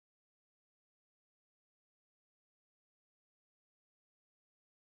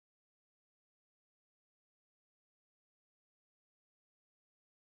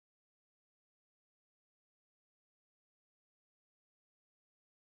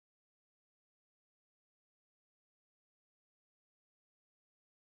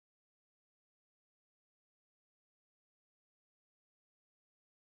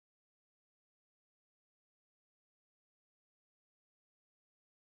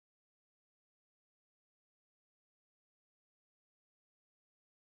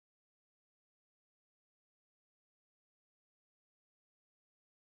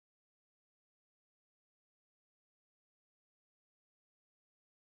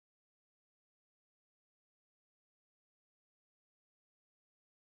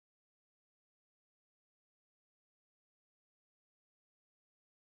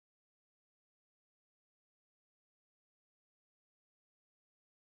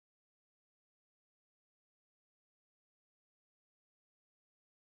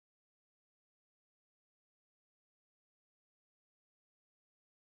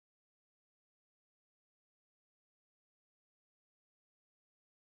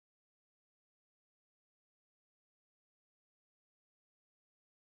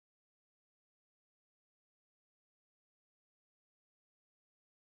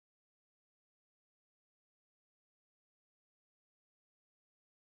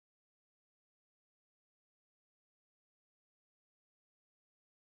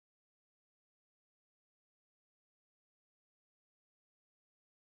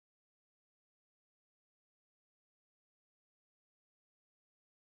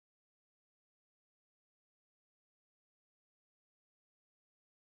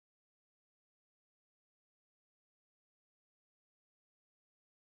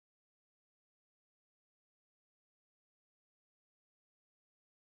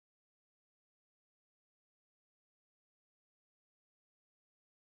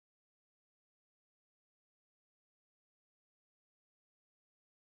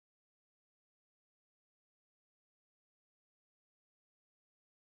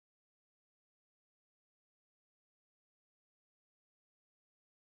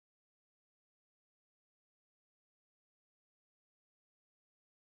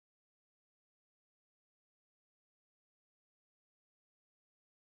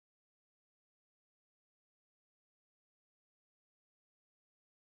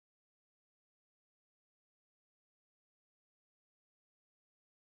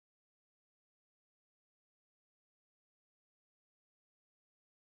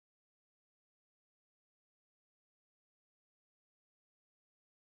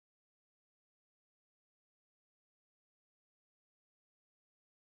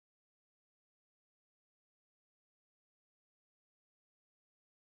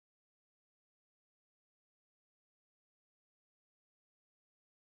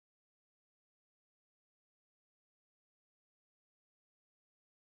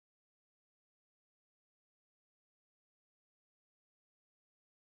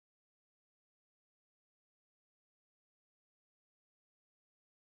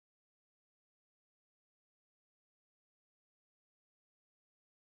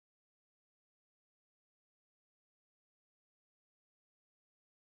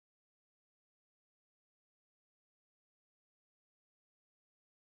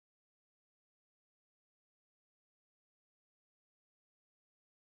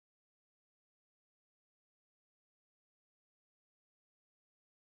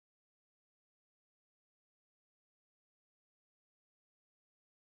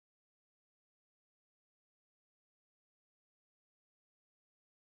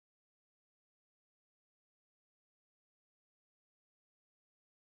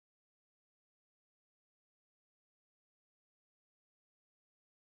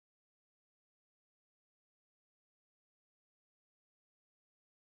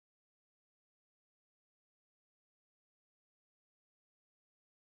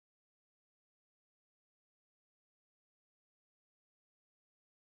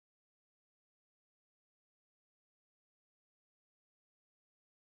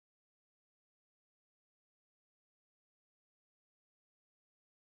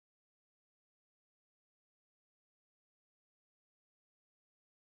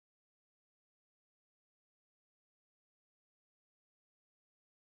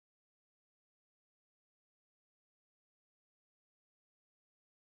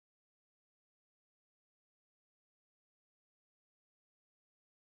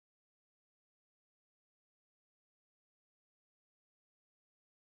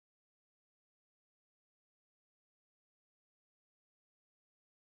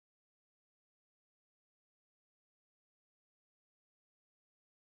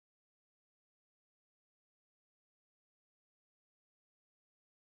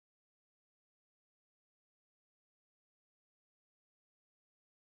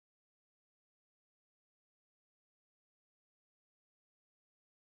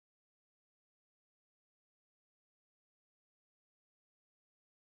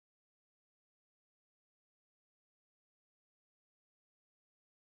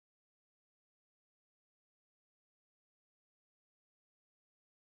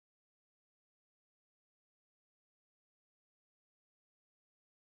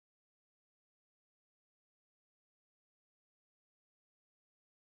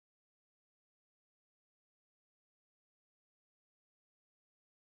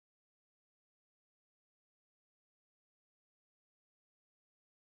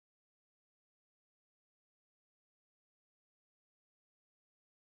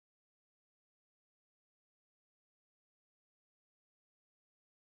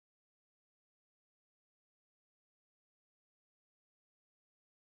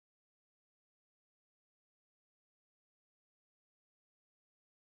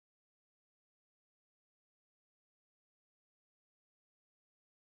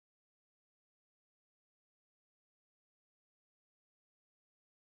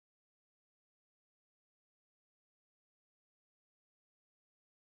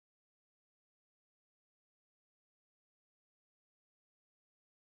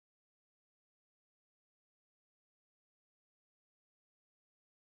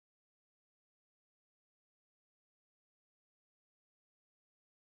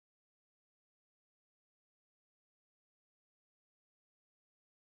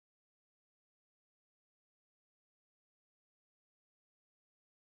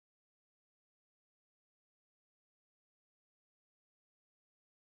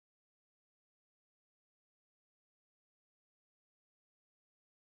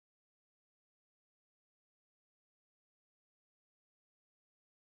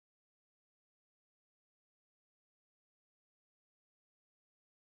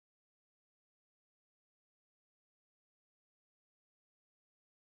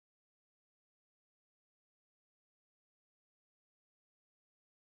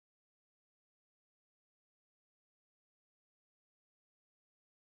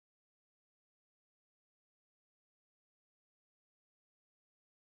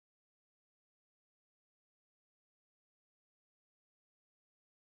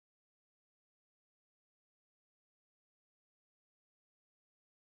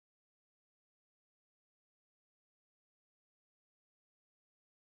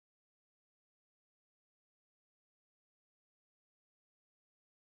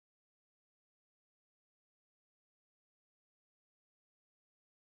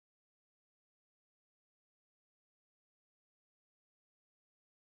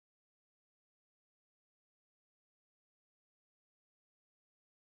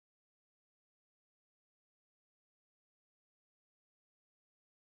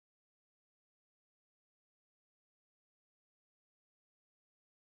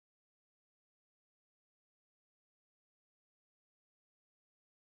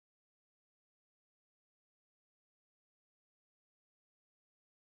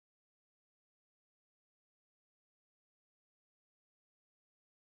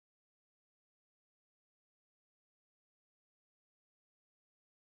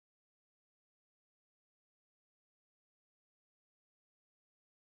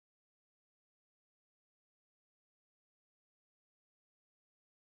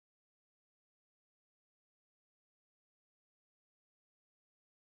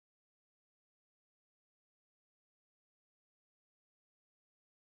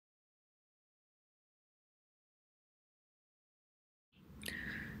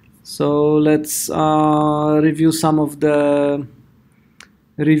 So let's review some of the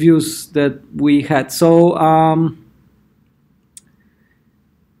reviews that we had. So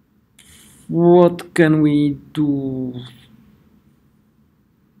what can we do?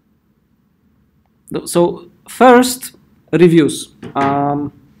 So first, reviews.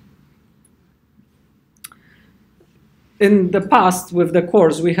 In the past, with the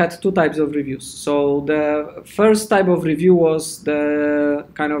course, we had two types of reviews. So the first type of review was the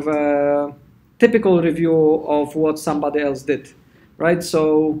kind of a typical review of what somebody else did, right?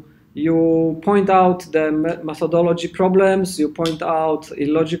 So you point out the methodology problems, you point out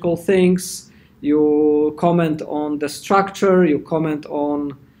illogical things, you comment on the structure, you comment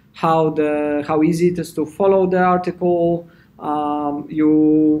on how easy it is to follow the article,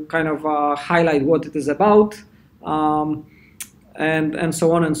 you kind of highlight what it is about, and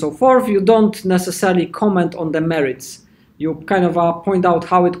so on and so forth. You don't necessarily comment on the merits. You kind of point out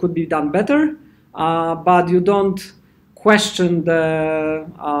how it could be done better, but you don't question the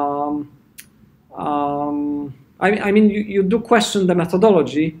I mean you do question the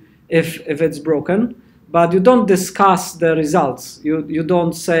methodology if it's broken, but you don't discuss the results. You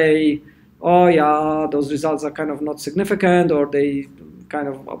don't say, oh yeah, those results are kind of not significant, or they kind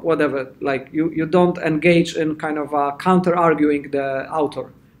of whatever. Like you don't engage in kind of counter-arguing the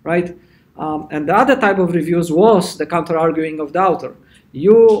author, right? And the other type of reviews was the counter-arguing of the author.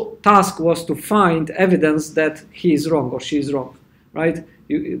 Your task was to find evidence that he is wrong or she is wrong, right?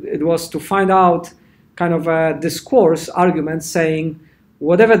 It was to find out kind of a discourse argument saying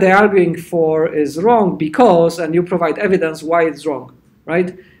whatever they're arguing for is wrong because, and you provide evidence why it's wrong,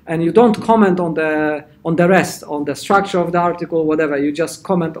 right? And you don't comment on the rest, on the structure of the article, whatever. You just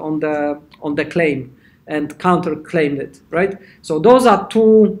comment on the claim and counter-claim it, right? So those are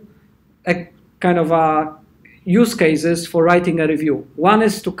two kind of use cases for writing a review. One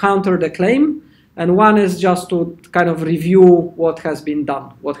is to counter the claim, and one is just to kind of review what has been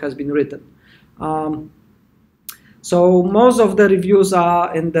done, what has been written. So most of the reviews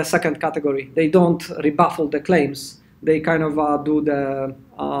are in the second category. They don't rebuttal the claims. They kind of do the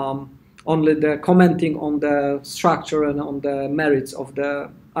only the commenting on the structure and on the merits of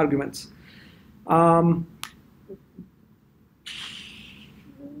the arguments.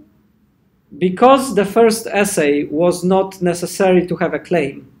 Because the first essay was not necessary to have a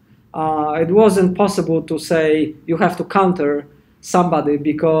claim, it wasn't possible to say you have to counter somebody,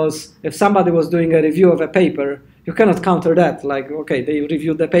 because if somebody was doing a review of a paper, you cannot counter that. Like, okay, they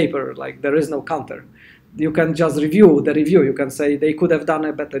reviewed the paper, like there is no counter. You can just review the review. You can say they could have done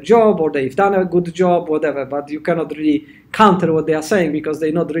a better job or they've done a good job, whatever, but you cannot really counter what they are saying because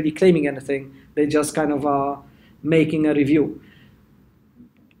they're not really claiming anything. They just kind of are making a review.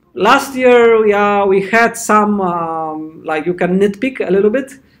 Last year, yeah, we had some, like you can nitpick a little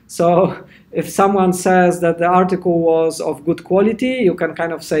bit. So if someone says that the article was of good quality, you can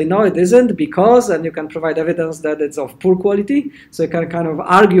kind of say, no, it isn't because, and you can provide evidence that it's of poor quality. So you can kind of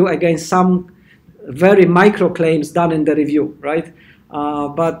argue against some very micro claims done in the review, right?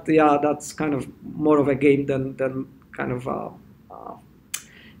 But yeah, that's kind of more of a game than kind of,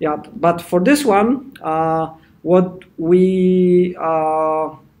 yeah. But for this one, what we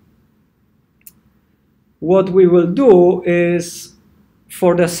will do is,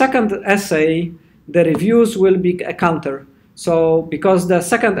 for the second essay, the reviews will be a counter. So because the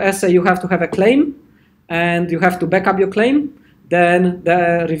second essay, you have to have a claim and you have to back up your claim, then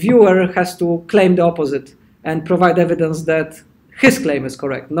the reviewer has to claim the opposite and provide evidence that his claim is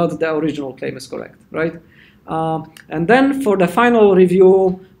correct, not the original claim is correct, right? And then for the final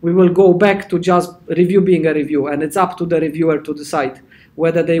review, we will go back to just review being a review, and it's up to the reviewer to decide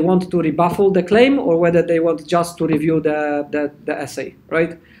whether they want to rebuttal the claim or whether they want just to review the essay,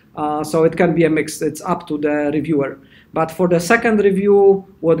 right? So it can be a mix. It's up to the reviewer. But for the second review,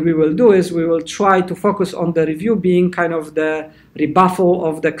 what we will do is we will try to focus on the review being kind of the rebuttal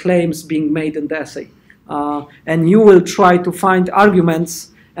of the claims being made in the essay. And you will try to find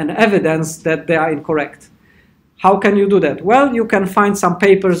arguments and evidence that they are incorrect. How can you do that? Well, you can find some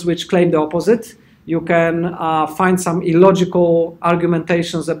papers which claim the opposite. You can find some illogical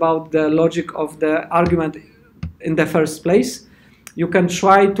argumentations about the logic of the argument in the first place. You can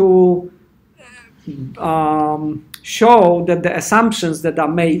try to show that the assumptions that are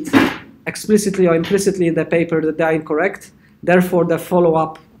made explicitly or implicitly in the paper that they are incorrect. Therefore, the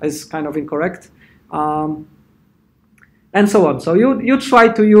follow-up is kind of incorrect, and so on. So you try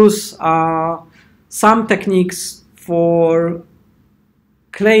to use some techniques for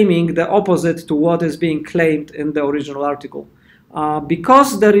claiming the opposite to what is being claimed in the original article.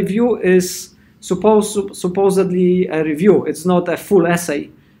 Because the review is supposedly a review, it's not a full essay.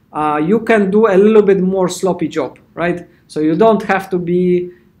 you can do a little bit more sloppy job, right? So you don't have to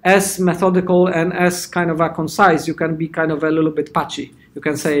be as methodical and as kind of a concise. You can be kind of a little bit patchy. You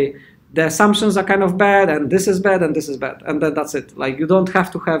can say the assumptions are kind of bad, and this is bad, and this is bad, and then that's it. Like, you don't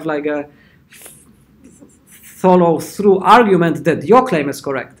have to have like a follow through argument that your claim is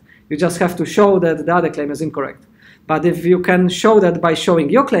correct. You just have to show that the other claim is incorrect. But if you can show that by showing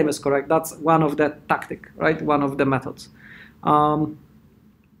your claim is correct, that's one of the tactic, right? One of the methods.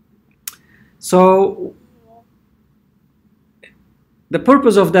 So the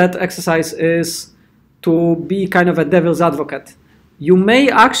purpose of that exercise is to be kind of a devil's advocate. You may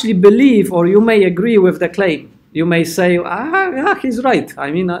actually believe or you may agree with the claim. You may say, yeah, he's right.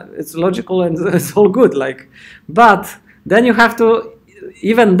 I mean, it's logical and it's all good. Like, but then you have to,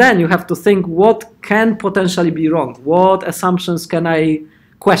 even then you have to think what can potentially be wrong. What assumptions can I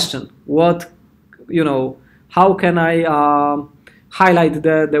question? What, you know, how can I highlight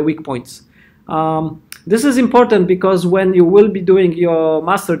the weak points? This is important because when you will be doing your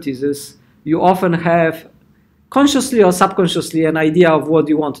master thesis, you often have consciously or subconsciously an idea of what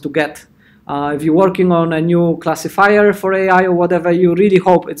you want to get. If you're working on a new classifier for AI or whatever, you really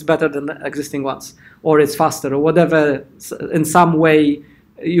hope it's better than the existing ones, or it's faster, or whatever, in some way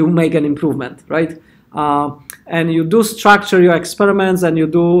you make an improvement, right? And you do structure your experiments and you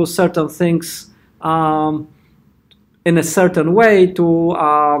do certain things in a certain way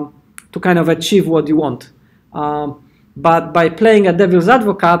to kind of achieve what you want. But by playing a devil's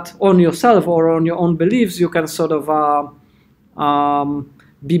advocate on yourself or on your own beliefs, you can sort of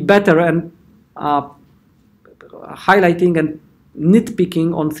be better and highlighting and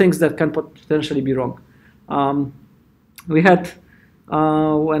nitpicking on things that can potentially be wrong. We had,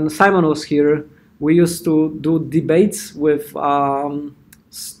 when Simon was here, we used to do debates with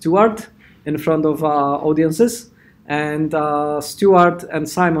Stuart in front of audiences. And Stuart and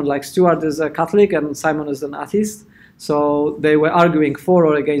Simon, like Stuart is a Catholic and Simon is an atheist. So they were arguing for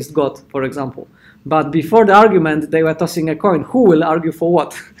or against God, for example. But before the argument, they were tossing a coin. Who will argue for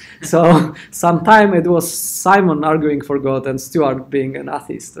what? So sometime it was Simon arguing for God and Stuart being an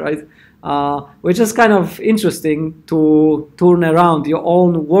atheist, right? Which is kind of interesting to turn around your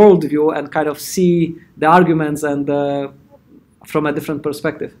own worldview and kind of see the arguments and from a different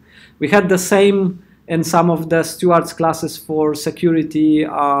perspective. We had the same in some of the Stuart's classes for security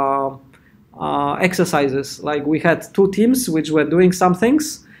exercises. Like, we had two teams which were doing some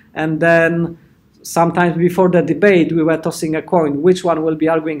things, and then sometimes before the debate we were tossing a coin which one will be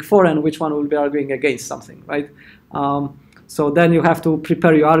arguing for and which one will be arguing against something, right? So then you have to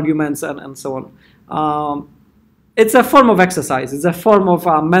prepare your arguments and so on. It's a form of exercise. It's a form of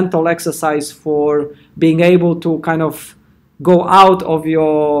mental exercise for being able to kind of go out of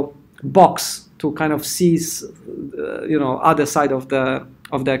your box to kind of see, you know, other side of the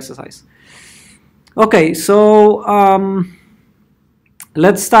exercise. Okay, so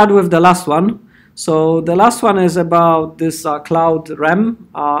let's start with the last one. So the last one is about this Cloud RAM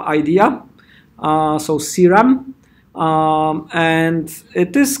idea, so CRAM, and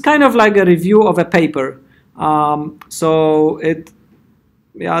it is kind of like a review of a paper. So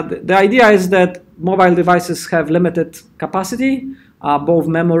the idea is that mobile devices have limited capacity, both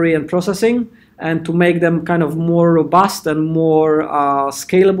memory and processing, and to make them kind of more robust and more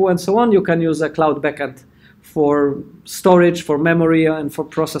scalable and so on, you can use a cloud backend for storage, for memory, and for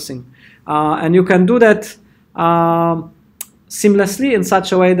processing. And you can do that seamlessly in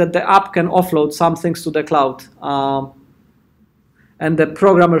such a way that the app can offload some things to the cloud, and the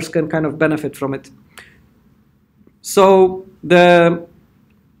programmers can kind of benefit from it. So the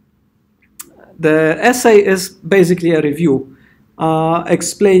essay is basically a review,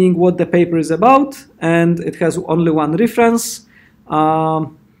 explaining what the paper is about, and it has only one reference,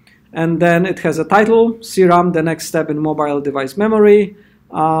 and then it has a title, CRAM, the next step in mobile device memory.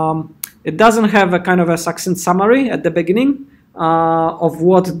 It doesn't have a kind of a succinct summary at the beginning of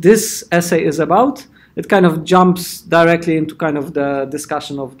what this essay is about. It kind of jumps directly into kind of the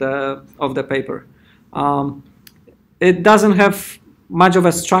discussion of the paper. It doesn't have much of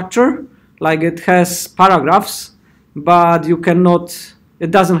a structure, like it has paragraphs, but you cannot,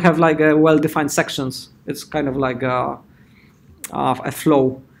 it doesn't have like a well-defined sections. It's kind of like a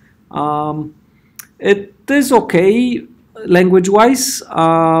flow. It is okay language-wise.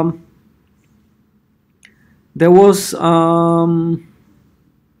 There was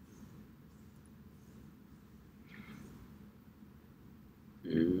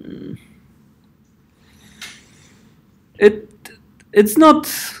it's not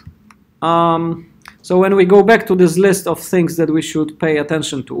so when we go back to this list of things that we should pay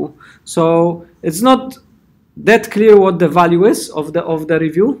attention to, so it's not that clear what the value is of the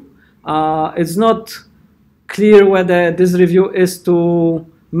review. It's not clear whether this review is to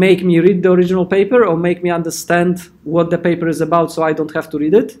make me read the original paper or make me understand what the paper is about so I don't have to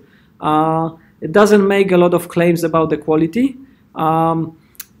read it. It doesn't make a lot of claims about the quality.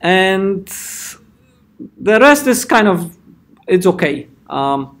 And the rest is kind of, it's okay.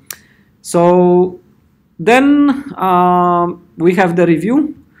 So then we have the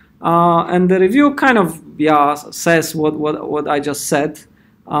review. And the review kind of says what I just said.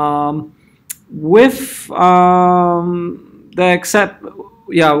 With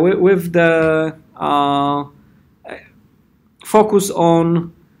the focus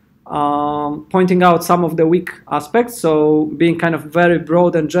on pointing out some of the weak aspects, so being kind of very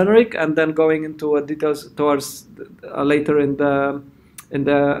broad and generic, and then going into details towards later in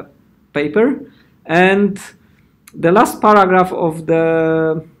the paper. And the last paragraph of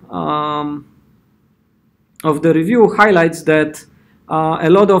the review highlights that a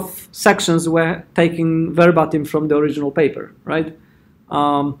lot of sections were taken verbatim from the original paper, right?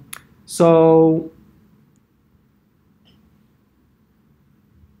 So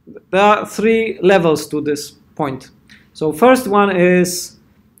there are 3 levels to this point. So first one is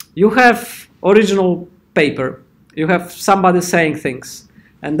you have original paper. You have somebody saying things.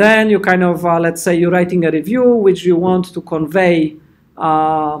 And then you kind of, let's say you're writing a review which you want to convey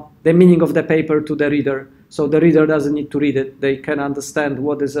the meaning of the paper to the reader. So the reader doesn't need to read it. They can understand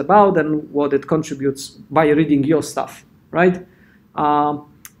what it's about and what it contributes by reading your stuff, right?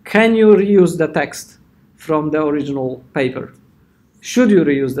 Can you reuse the text from the original paper? Should you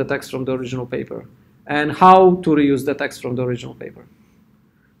reuse the text from the original paper? And how to reuse the text from the original paper?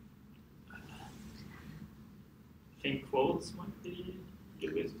 I think quotes might be a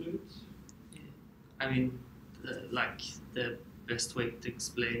good way to do it. I mean, like the best way to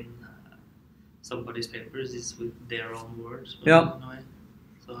explain somebody's papers is with their own words. Yeah.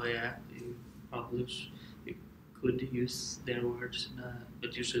 So yeah, you probably you could use their words,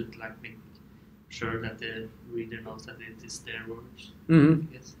 but you should like make sure that the reader knows that it is their words.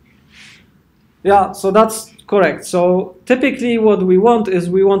 Mm-hmm. Yes. Yeah, so that's correct. So typically what we want is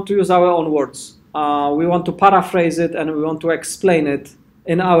we want to use our own words. We want to paraphrase it and we want to explain it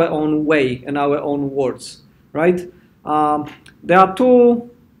in our own way, in our own words, right? There are 2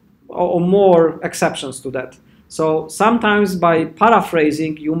 or more exceptions to that. So sometimes by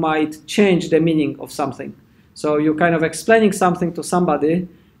paraphrasing, you might change the meaning of something. So you're kind of explaining something to somebody,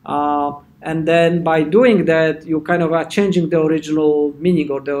 and then by doing that, you kind of are changing the original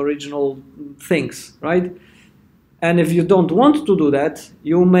meaning or the original things, right? And if you don't want to do that,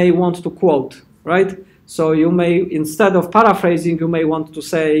 you may want to quote, right? So you may, instead of paraphrasing, you may want to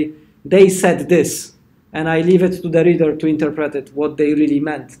say, they said this, and I leave it to the reader to interpret it, what they really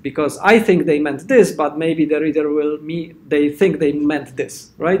meant, because I think they meant this, but maybe the reader they think they meant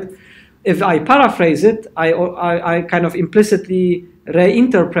this, right? If I paraphrase it, I kind of implicitly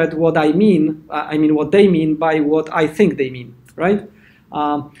reinterpret what I mean what they mean by what I think they mean, right?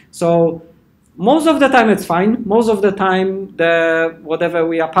 So most of the time it's fine. Most of the time whatever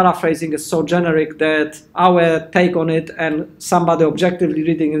we are paraphrasing is so generic that our take on it and somebody objectively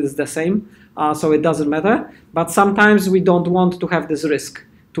reading it is the same, so it doesn't matter. But sometimes we don't want to have this risk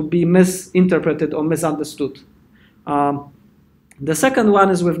to be misinterpreted or misunderstood. The second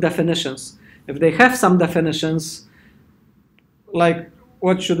one is with definitions. If they have some definitions, like,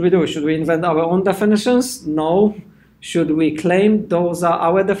 what should we do? Should we invent our own definitions? No. Should we claim those are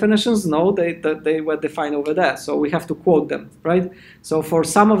our definitions? No, they were defined over there, so we have to quote them, right? So for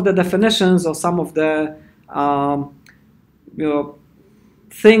some of the definitions or some of the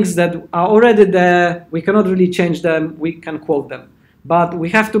things that are already there, we cannot really change them, we can quote them. But we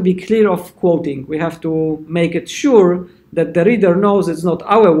have to be clear of quoting. We have to make it sure that the reader knows it's not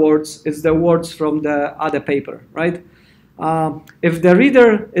our words, it's the words from the other paper, right? If the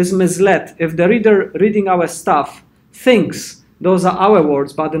reader is misled, if the reader reading our stuff thinks those are our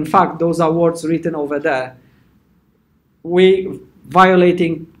words, but in fact those are words written over there, we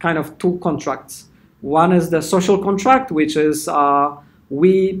violating kind of 2 contracts. One is the social contract, which is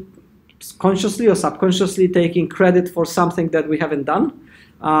we consciously or subconsciously taking credit for something that we haven't done.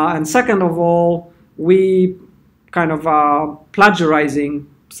 And second of all, we kind of plagiarizing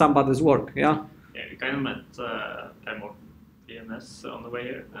somebody's work, yeah? Yeah, you kind of met PMS on the way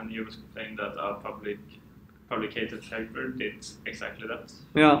here, and he was complaining that our publicated paper did exactly that.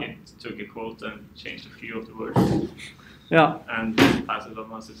 Yeah. It took a quote and changed a few of the words. Yeah. And passed it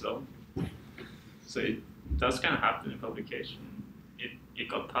on as its own. So it does kind of happen in publication. It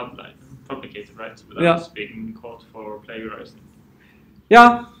got publicated, right? Without being caught for plagiarizing.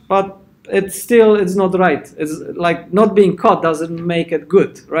 Yeah, but it's not right. It's like not being caught doesn't make it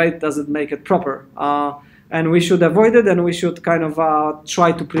good, right? Doesn't make it proper. And we should avoid it, and we should kind of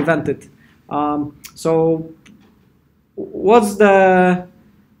try to prevent it. So what's the...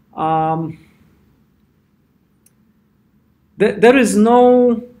 there is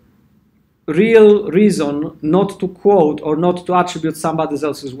no real reason not to quote or not to attribute somebody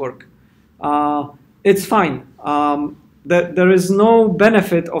else's work. It's fine. There is no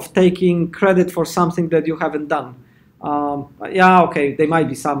benefit of taking credit for something that you haven't done. Yeah, okay, there might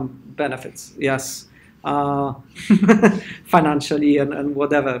be some benefits, yes, financially and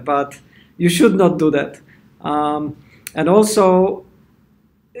whatever, but you should not do that. And also,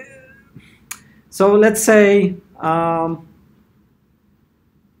 so let's say I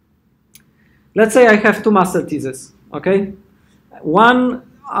have two master theses, okay? One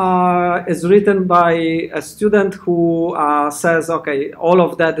is written by a student who says, okay, all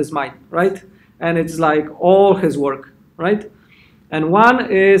of that is mine, right? And it's like all his work, right? And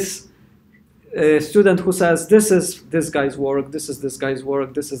one is a student who says, this is this guy's work, this is this guy's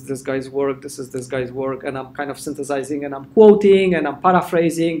work, this is this guy's work, this is this guy's work, and I'm kind of synthesizing and I'm quoting and I'm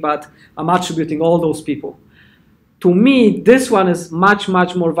paraphrasing, but I'm attributing all those people. To me, this one is much,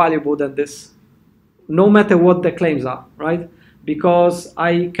 much more valuable than this, no matter what the claims are, right? Because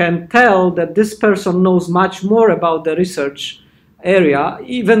I can tell that this person knows much more about the research area,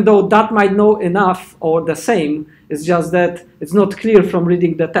 even though that might know enough or the same. It's just that it's not clear from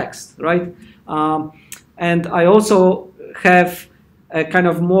reading the text, right? And I also have a kind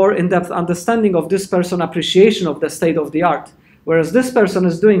of more in-depth understanding of this person's appreciation of the state of the art, whereas this person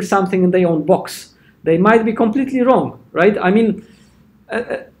is doing something in their own box. They might be completely wrong, right? I mean,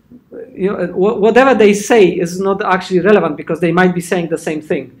 you know, whatever they say is not actually relevant because they might be saying the same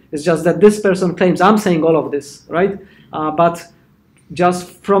thing. It's just that this person claims I'm saying all of this, right? But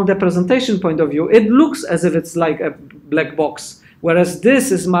just from the presentation point of view, it looks as if it's like a black box, whereas this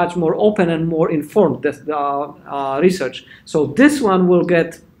is much more open and more informed research. So this one will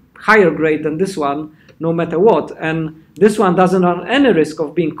get higher grade than this one, no matter what. And this one doesn't run any risk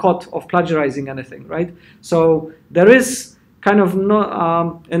of being caught of plagiarizing anything, right? So there is kind of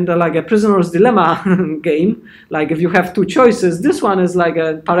no, in the like a prisoner's dilemma game, like if you have two choices, this one is like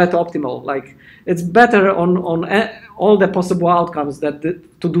a Pareto optimal. Like it's better on all the possible outcomes that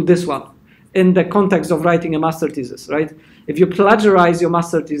to do this one in the context of writing a master thesis, right? If you plagiarize your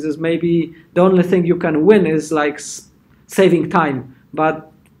master thesis, maybe the only thing you can win is like saving time.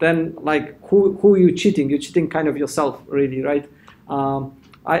 But then like who are you cheating? You're cheating kind of yourself, really, right?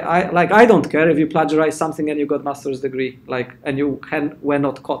 I don't care if you plagiarize something and you got master's degree, like, and you were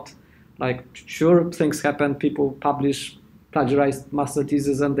not caught. Like, sure, things happen. People publish plagiarized master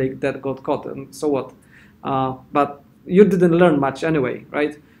theses and they got caught, and so what? But you didn't learn much anyway,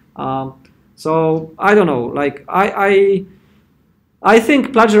 right? So I don't know. Like, I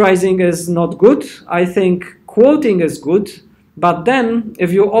think plagiarizing is not good. I think quoting is good, but then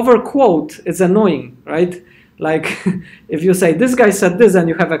if you overquote, it's annoying, right? Like, if you say, this guy said this and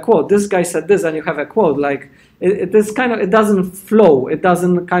you have a quote, this guy said this and you have a quote, like, it is kind of, it doesn't flow. It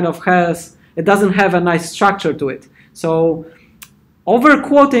doesn't kind of it doesn't have a nice structure to it. So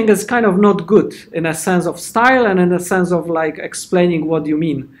overquoting is kind of not good in a sense of style and in a sense of like explaining what you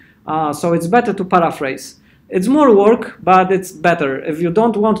mean. So it's better to paraphrase. It's more work, but it's better. If you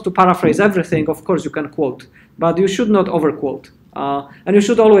don't want to paraphrase everything, of course you can quote, but you should not overquote. And you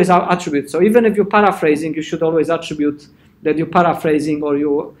should always attribute. So even if you're paraphrasing, you should always attribute that you're paraphrasing or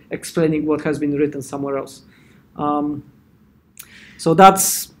you're explaining what has been written somewhere else. So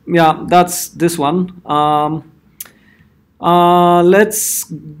that's this one. Let's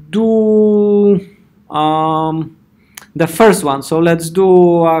do the first one. So let's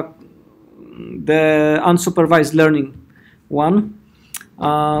do the unsupervised learning one.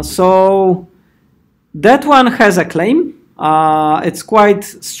 So that one has a claim. It's quite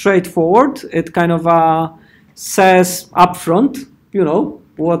straightforward. It kind of says upfront, you know,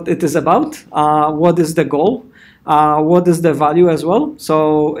 what it is about, what is the goal, what is the value as well.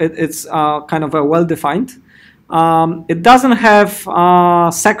 So it's kind of a well-defined. It doesn't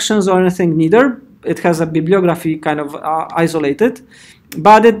have sections or anything neither. It has a bibliography kind of isolated,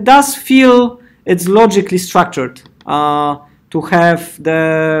 but it does feel it's logically structured to have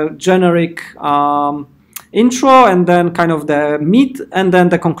the generic intro and then kind of the meat and then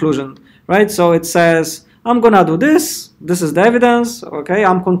the conclusion, right? So it says, I'm gonna do this, this is the evidence, okay,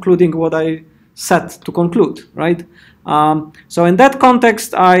 I'm concluding what I said to conclude, right? So in that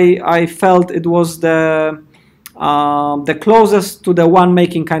context, I felt it was the closest to the one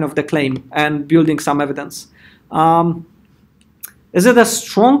making kind of the claim and building some evidence. Is it a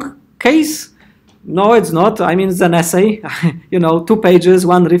strong case? No, it's not. I mean, it's an essay, you know, 2 pages,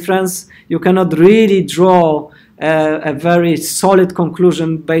 1 reference. You cannot really draw a very solid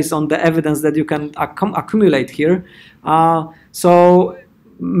conclusion based on the evidence that you can accumulate here. So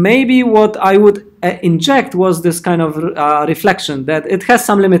maybe what I would inject was this kind of reflection that it has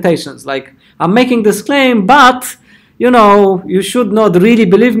some limitations. Like, I'm making this claim, but, you know, you should not really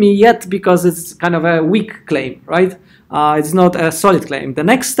believe me yet because it's kind of a weak claim, right? It's not a solid claim. The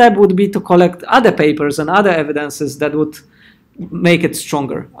next step would be to collect other papers and other evidences that would make it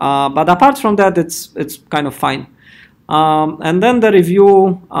stronger. But apart from that, it's kind of fine. And then the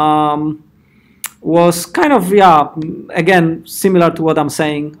review was kind of, yeah, again, similar to what I'm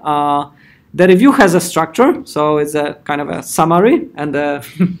saying. The review has a structure, so it's a kind of a summary and a,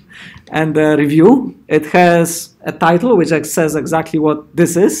 and a review. It has a title which says exactly what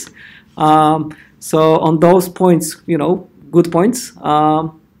this is. So on those points, you know, good points.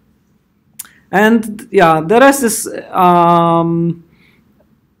 And yeah, the rest is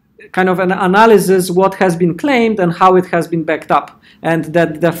kind of an analysis what has been claimed and how it has been backed up. And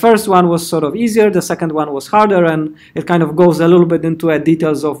that the first one was sort of easier, the second one was harder, and it kind of goes a little bit into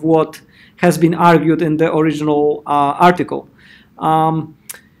details of what has been argued in the original article.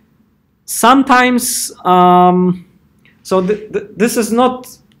 Sometimes, so this is not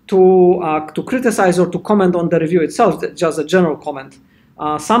to criticize or to comment on the review itself, just a general comment.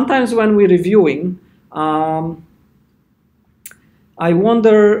 Sometimes when we're reviewing, I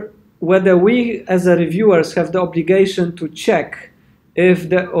wonder whether we as a reviewers have the obligation to check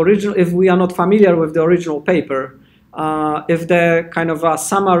if if we are not familiar with the original paper, if the kind of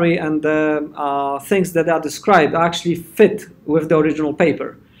summary and the things that are described actually fit with the original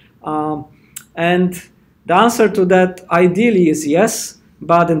paper. And the answer to that ideally is yes,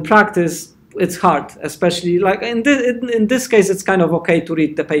 but in practice it's hard, especially like in this case it's kind of okay to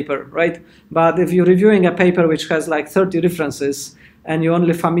read the paper, right? But if you're reviewing a paper which has like 30 references and you're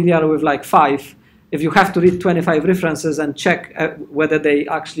only familiar with like 5, if you have to read 25 references and check whether they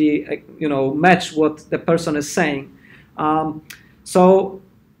actually you know, match what the person is saying. So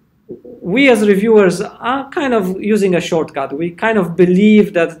we as reviewers are kind of using a shortcut. We kind of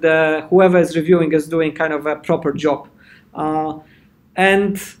believe that whoever is reviewing is doing kind of a proper job.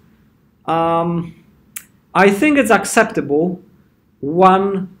 And I think it's acceptable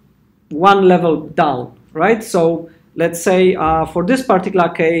one level down, right? So let's say for this particular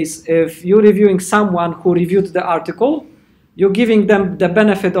case, if you're reviewing someone who reviewed the article, you're giving them the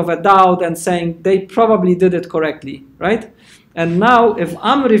benefit of a doubt and saying they probably did it correctly, right? And now if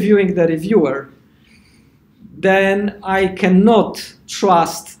I'm reviewing the reviewer, then I cannot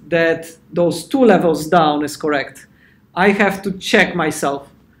trust that those 2 levels down is correct. I have to check myself,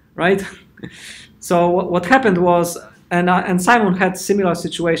 right? So what happened was, and Simon had similar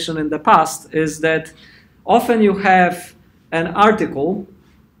situation in the past, is that often you have an article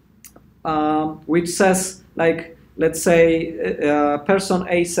which says, like, let's say person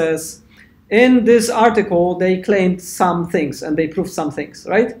A says, in this article they claimed some things and they proved some things,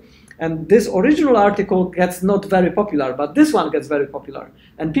 right? And this original article gets not very popular, but this one gets very popular.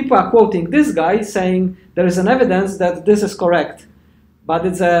 And people are quoting this guy saying there is an evidence that this is correct, but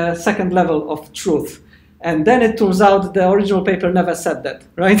it's a second level of truth. And then it turns out the original paper never said that,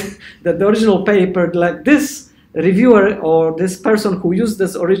 right? That the original paper, like this reviewer or this person who used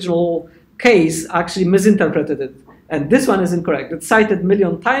this original case actually misinterpreted it. And this one is incorrect. It's cited a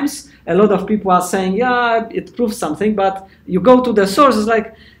million times. A lot of people are saying, yeah, it proves something, but you go to the source, it's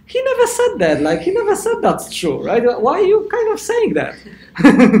like, he never said that. Like, he never said that's true, right? Why are you kind of saying that?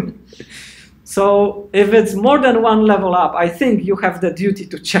 So if it's more than 1 level up, I think you have the duty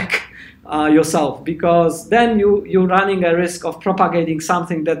to check yourself, because then you're running a risk of propagating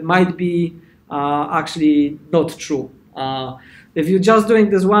something that might be actually not true. If you're just doing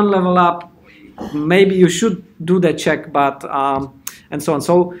this 1 level up, maybe you should do the check, but and so on.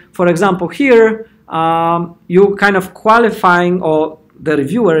 So for example, here you kind of qualifying, or the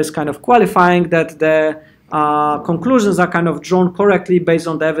reviewer is kind of qualifying that the conclusions are kind of drawn correctly based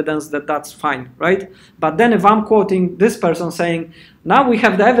on the evidence, that's fine, right? But then if I'm quoting this person saying, now we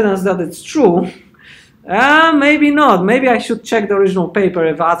have the evidence that it's true, maybe not. Maybe I should check the original paper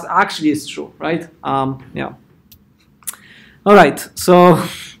if that actually is true, right? Yeah. All right, so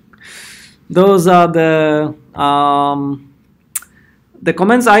those are the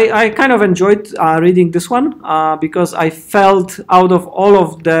comments. I kind of enjoyed reading this one because I felt out of all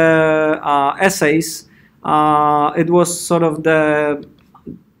of the essays, it was sort of the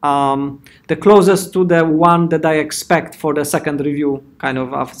closest to the one that I expect for the second review, kind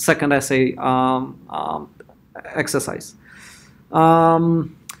of second essay exercise.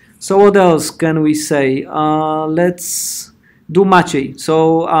 So what else can we say? Let's do Maciej.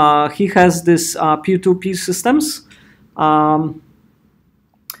 So he has this peer-to-peer systems.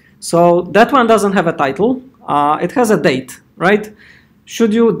 So that one doesn't have a title. It has a date, right?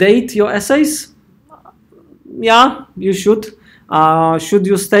 Should you date your essays? Yeah, you should. Should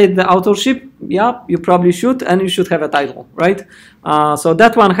you state the authorship? Yeah, you probably should, and you should have a title, right? So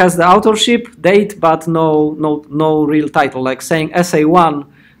that one has the authorship, date, but no real title. Like saying essay 1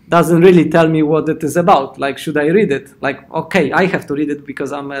 doesn't really tell me what it is about. Like, should I read it? Like, okay, I have to read it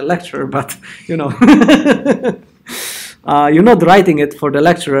because I'm a lecturer, but you know. You're not writing it for the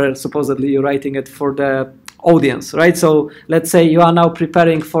lecturer, supposedly you're writing it for the audience, right? So let's say you are now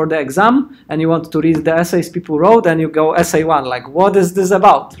preparing for the exam and you want to read the essays people wrote and you go essay 1, like what is this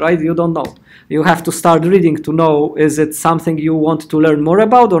about, right? You don't know. You have to start reading to know, is it something you want to learn more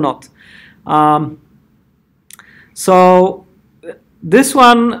about or not? So this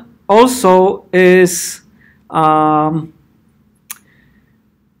one also is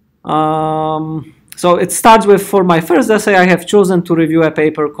so it starts with, for my first essay, I have chosen to review a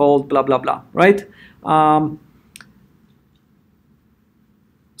paper called blah, blah, blah, right?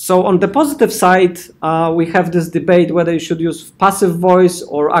 So on the positive side, we have this debate whether you should use passive voice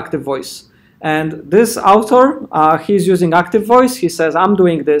or active voice. And this author, he's using active voice. He says, I'm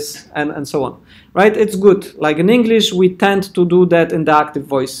doing this, and so on, right? It's good. Like in English, we tend to do that in the active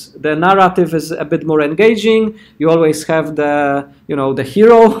voice. The narrative is a bit more engaging. You always have the, you know, the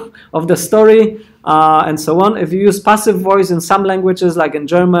hero of the story, and so on. If you use passive voice in some languages, like in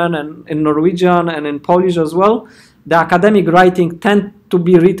German and in Norwegian and in Polish as well, the academic writing tend to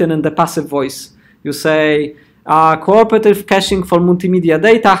be written in the passive voice. You say, cooperative caching for multimedia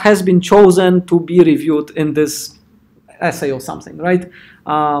data has been chosen to be reviewed in this essay or something, right?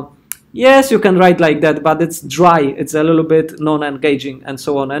 Yes, you can write like that, but it's dry. It's a little bit non-engaging and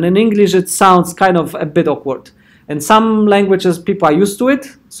so on. And in English, it sounds kind of a bit awkward. In some languages, people are used to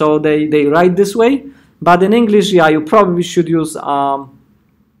it, so they write this way. But in English, yeah, you probably should use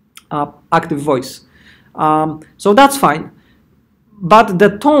active voice. So that's fine. But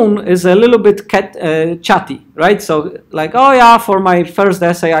the tone is a little bit chatty, right? So like, oh yeah, for my first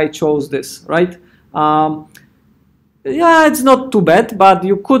essay, I chose this, right? Yeah, it's not too bad, but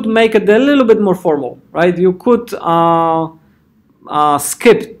you could make it a little bit more formal, right? You could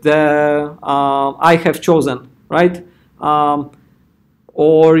skip the I have chosen, right?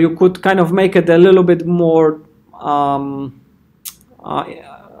 Or you could kind of make it a little bit more,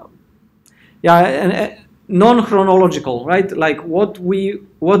 non-chronological, right? Like what we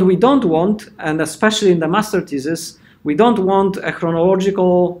don't want, and especially in the master thesis, we don't want a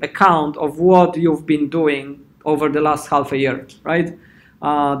chronological account of what you've been doing over the last half a year, right?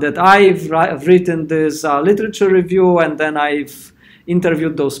 That I've written this literature review, and then I've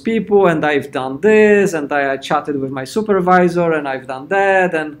interviewed those people, and I've done this, and I chatted with my supervisor, and I've done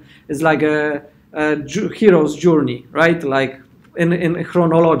that, and it's like a hero's journey, right? Like in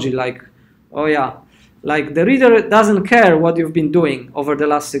chronology, like, oh yeah. Like the reader doesn't care what you've been doing over the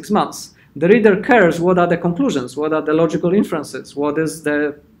last 6 months. The reader cares what are the conclusions, what are the logical inferences, what is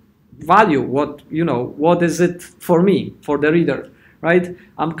the value, what is it for me, for the reader, right?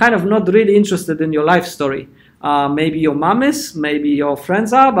 I'm kind of not really interested in your life story. Maybe your mom is, maybe your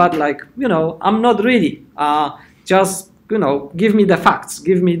friends are, but like, I'm not really. Just, give me the facts,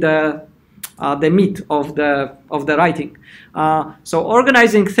 give me the meat of the writing. So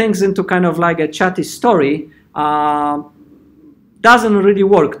organizing things into kind of like a chatty story doesn't really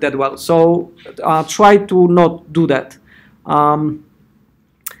work that well. So try to not do that. And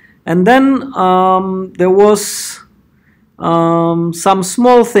then there was some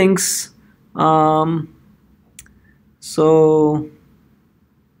small things. So,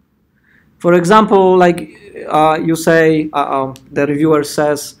 for example, like you say, the reviewer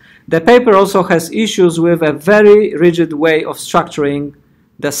says, the paper also has issues with a very rigid way of structuring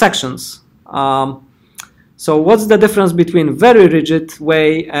the sections. So what's the difference between very rigid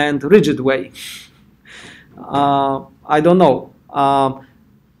way and rigid way? I don't know.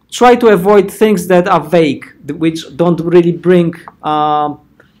 Try to avoid things that are vague, which don't really bring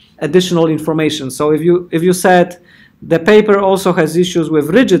additional information. So if you said the paper also has issues with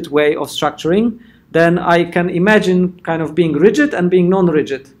rigid way of structuring, then I can imagine kind of being rigid and being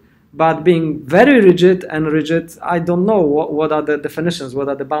non-rigid. But being very rigid and rigid, I don't know what are the definitions, what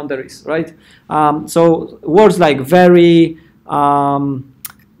are the boundaries, right? So words like very,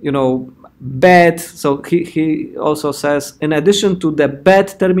 bad. So he also says, in addition to the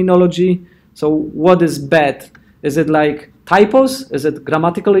bad terminology, so what is bad? Is it like typos? Is it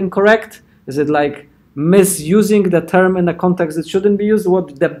grammatical incorrect? Is it like misusing the term in a context it shouldn't be used,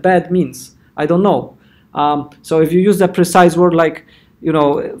 what the bad means. I don't know. So if you use a precise word like, you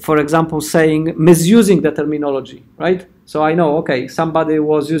know, for example, saying misusing the terminology, right? So I know, okay, somebody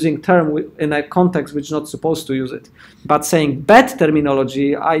was using term in a context which not supposed to use it. But saying bad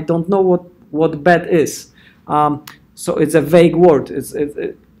terminology, I don't know what bad is. So it's a vague word.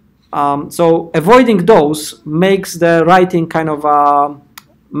 So avoiding those makes the writing kind of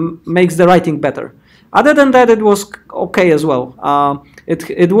makes the writing better. Other than that, it was okay as well.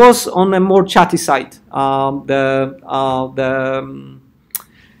 It was on a more chatty side. The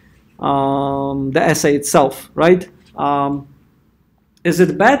essay itself, right? Is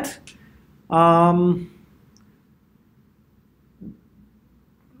it bad? Not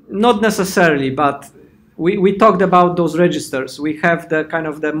necessarily, but we talked about those registers. We have the kind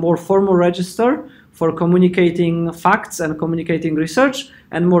of the more formal register for communicating facts and communicating research,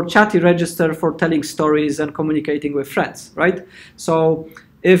 and more chatty register for telling stories and communicating with friends, right? So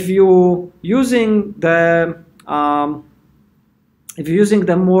if you're using the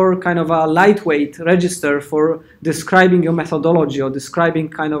more kind of a lightweight register for describing your methodology or describing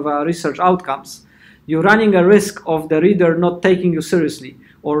kind of research outcomes, you're running a risk of the reader not taking you seriously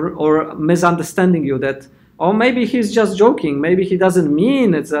or misunderstanding you, that, or maybe he's just joking, maybe he doesn't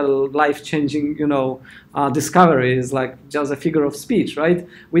mean it's a life-changing, you know, discovery, is like just a figure of speech, right?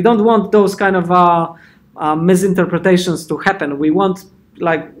 We don't want those kind of misinterpretations to happen. We want,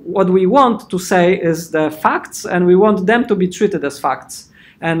 like, what we want to say is the facts, and we want them to be treated as facts.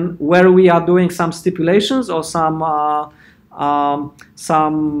 And where we are doing some stipulations or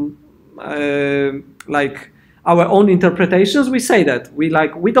like our own interpretations, we say that. We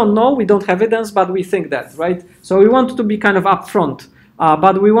don't know, we don't have evidence, but we think that, right? So we want to be kind of upfront,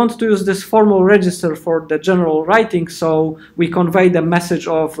 but we want to use this formal register for the general writing, so we convey the message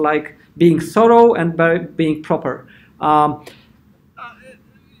of like being thorough and being proper.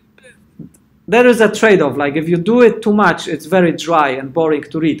 There is a trade-off. Like if you do it too much, it's very dry and boring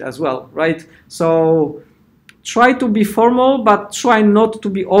to read as well, right? So try to be formal, but try not to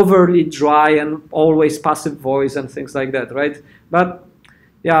be overly dry and always passive voice and things like that, right? But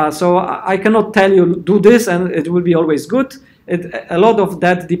yeah, so I cannot tell you do this and it will be always good. A lot of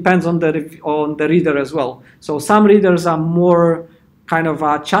that depends on the reader as well. So some readers are more kind of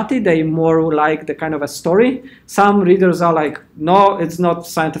chatty, they more like the kind of a story. Some readers are like, no, it's not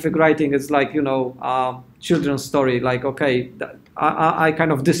scientific writing, it's like, you know, children's story. Like, okay, I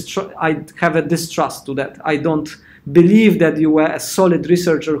kind of I have a distrust to that. I don't believe that you were a solid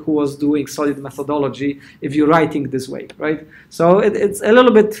researcher who was doing solid methodology if you're writing this way, right? So it's a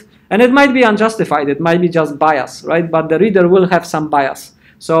little bit, and it might be unjustified, it might be just bias, right? But the reader will have some bias.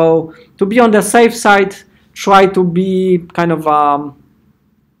 So to be on the safe side, try to be kind of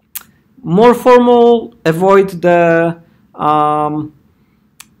more formal, avoid the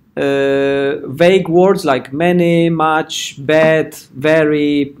vague words like many, much, bad,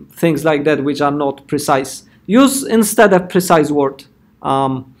 very, things like that, which are not precise. Use instead a precise word.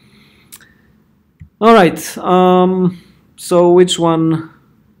 All right. So which one?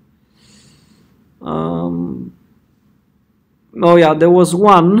 Oh yeah, there was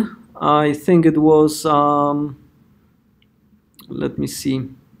one. I think it was. Let me see.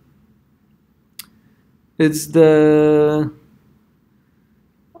 It's the.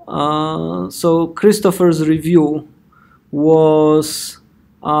 So Christopher's review was.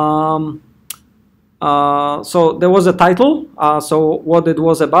 So there was a title, so what it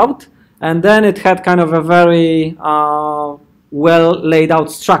was about, and then it had kind of a very well laid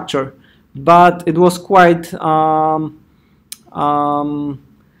out structure, but it was quite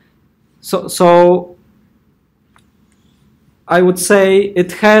so I would say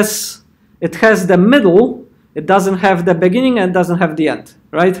it has the middle, it doesn't have the beginning and doesn't have the end,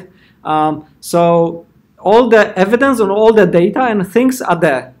 right? So all the evidence and all the data and things are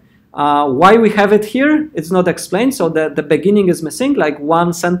there. Why we have it here, it's not explained, so the beginning is missing, like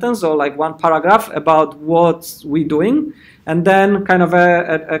one sentence or like one paragraph about what we're doing, and then kind of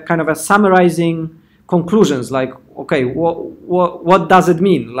a summarizing conclusions, like, okay, what does it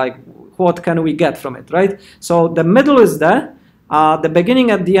mean, like what can we get from it, right? So the middle is there, the beginning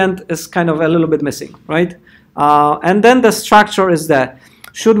at the end is kind of a little bit missing, right? And then the structure is there.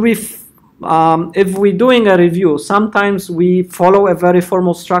 Should we if we're doing a review, sometimes we follow a very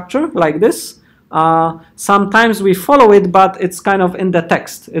formal structure like this. Sometimes we follow it, but it's kind of in the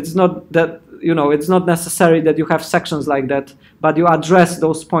text. It's not that, you know, it's not necessary that you have sections like that, but you address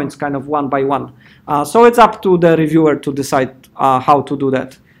those points kind of one by one. So it's up to the reviewer to decide how to do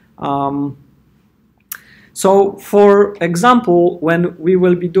that. So for example, when we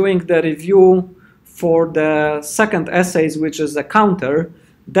will be doing the review for the second essays, which is a counter,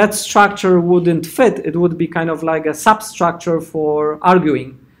 that structure wouldn't fit. It would be kind of like a substructure for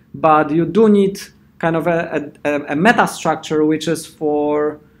arguing, but you do need kind of a meta structure, which is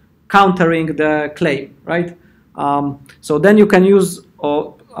for countering the claim, right? So then you can use,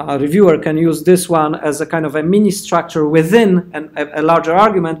 or a reviewer can use this one as a kind of a mini structure within a larger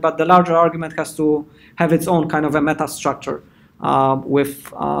argument, but the larger argument has to have its own kind of a meta structure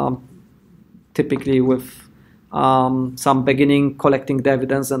with typically with some beginning, collecting the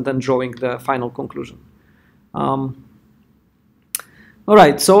evidence, and then drawing the final conclusion. All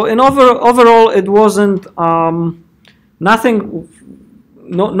right, so in overall, it wasn't nothing.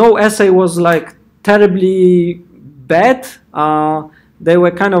 No essay was like terribly bad. They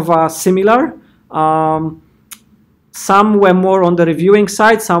were kind of similar. Some were more on the reviewing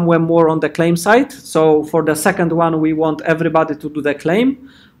side, some were more on the claim side. So for the second one, we want everybody to do the claim.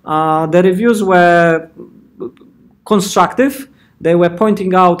 The reviews were constructive. They were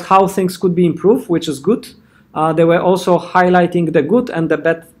pointing out how things could be improved, which is good. They were also highlighting the good and the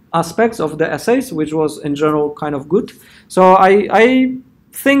bad aspects of the essays, which was in general kind of good. So I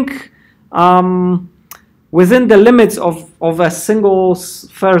think within the limits of a single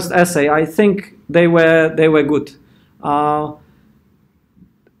first essay, I think they were good. On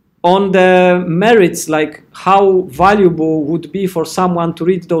the merits, like how valuable would be for someone to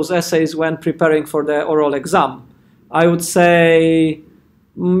read those essays when preparing for the oral exam, I would say,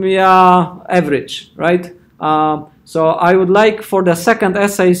 yeah, average, right? So I would like for the second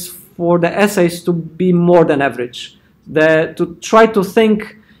essays, for the essays to be more than average. To try to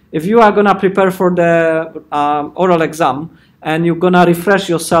think, if you are gonna prepare for the oral exam and you're gonna refresh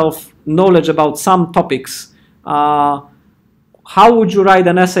yourself knowledge about some topics, how would you write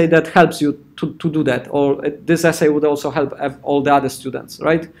an essay that helps you to do that? Or this essay would also help all the other students,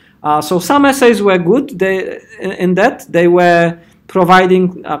 right? So some essays were good. In that they were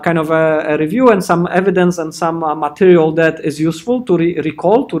providing kind of a review and some evidence and some material that is useful to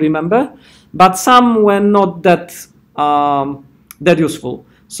recall, to remember. But some were not that useful.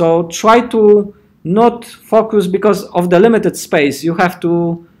 So try to not focus, because of the limited space. You have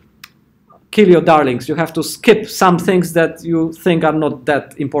to kill your darlings. You have to skip some things that you think are not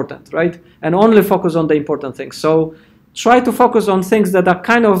that important, right? And only focus on the important things. So try to focus on things that are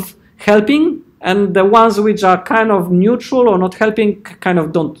kind of helping, and the ones which are kind of neutral or not helping, kind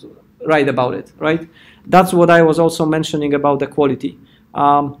of don't write about it, right? That's what I was also mentioning about the quality.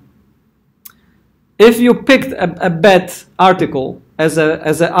 If you picked a bad article as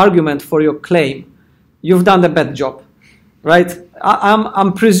an argument for your claim, you've done a bad job, right?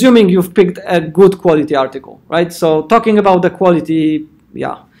 I'm presuming you've picked a good quality article, right? So talking about the quality,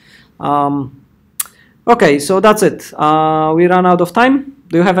 yeah. Okay, so that's it. We ran out of time.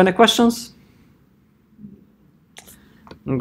 Do you have any questions?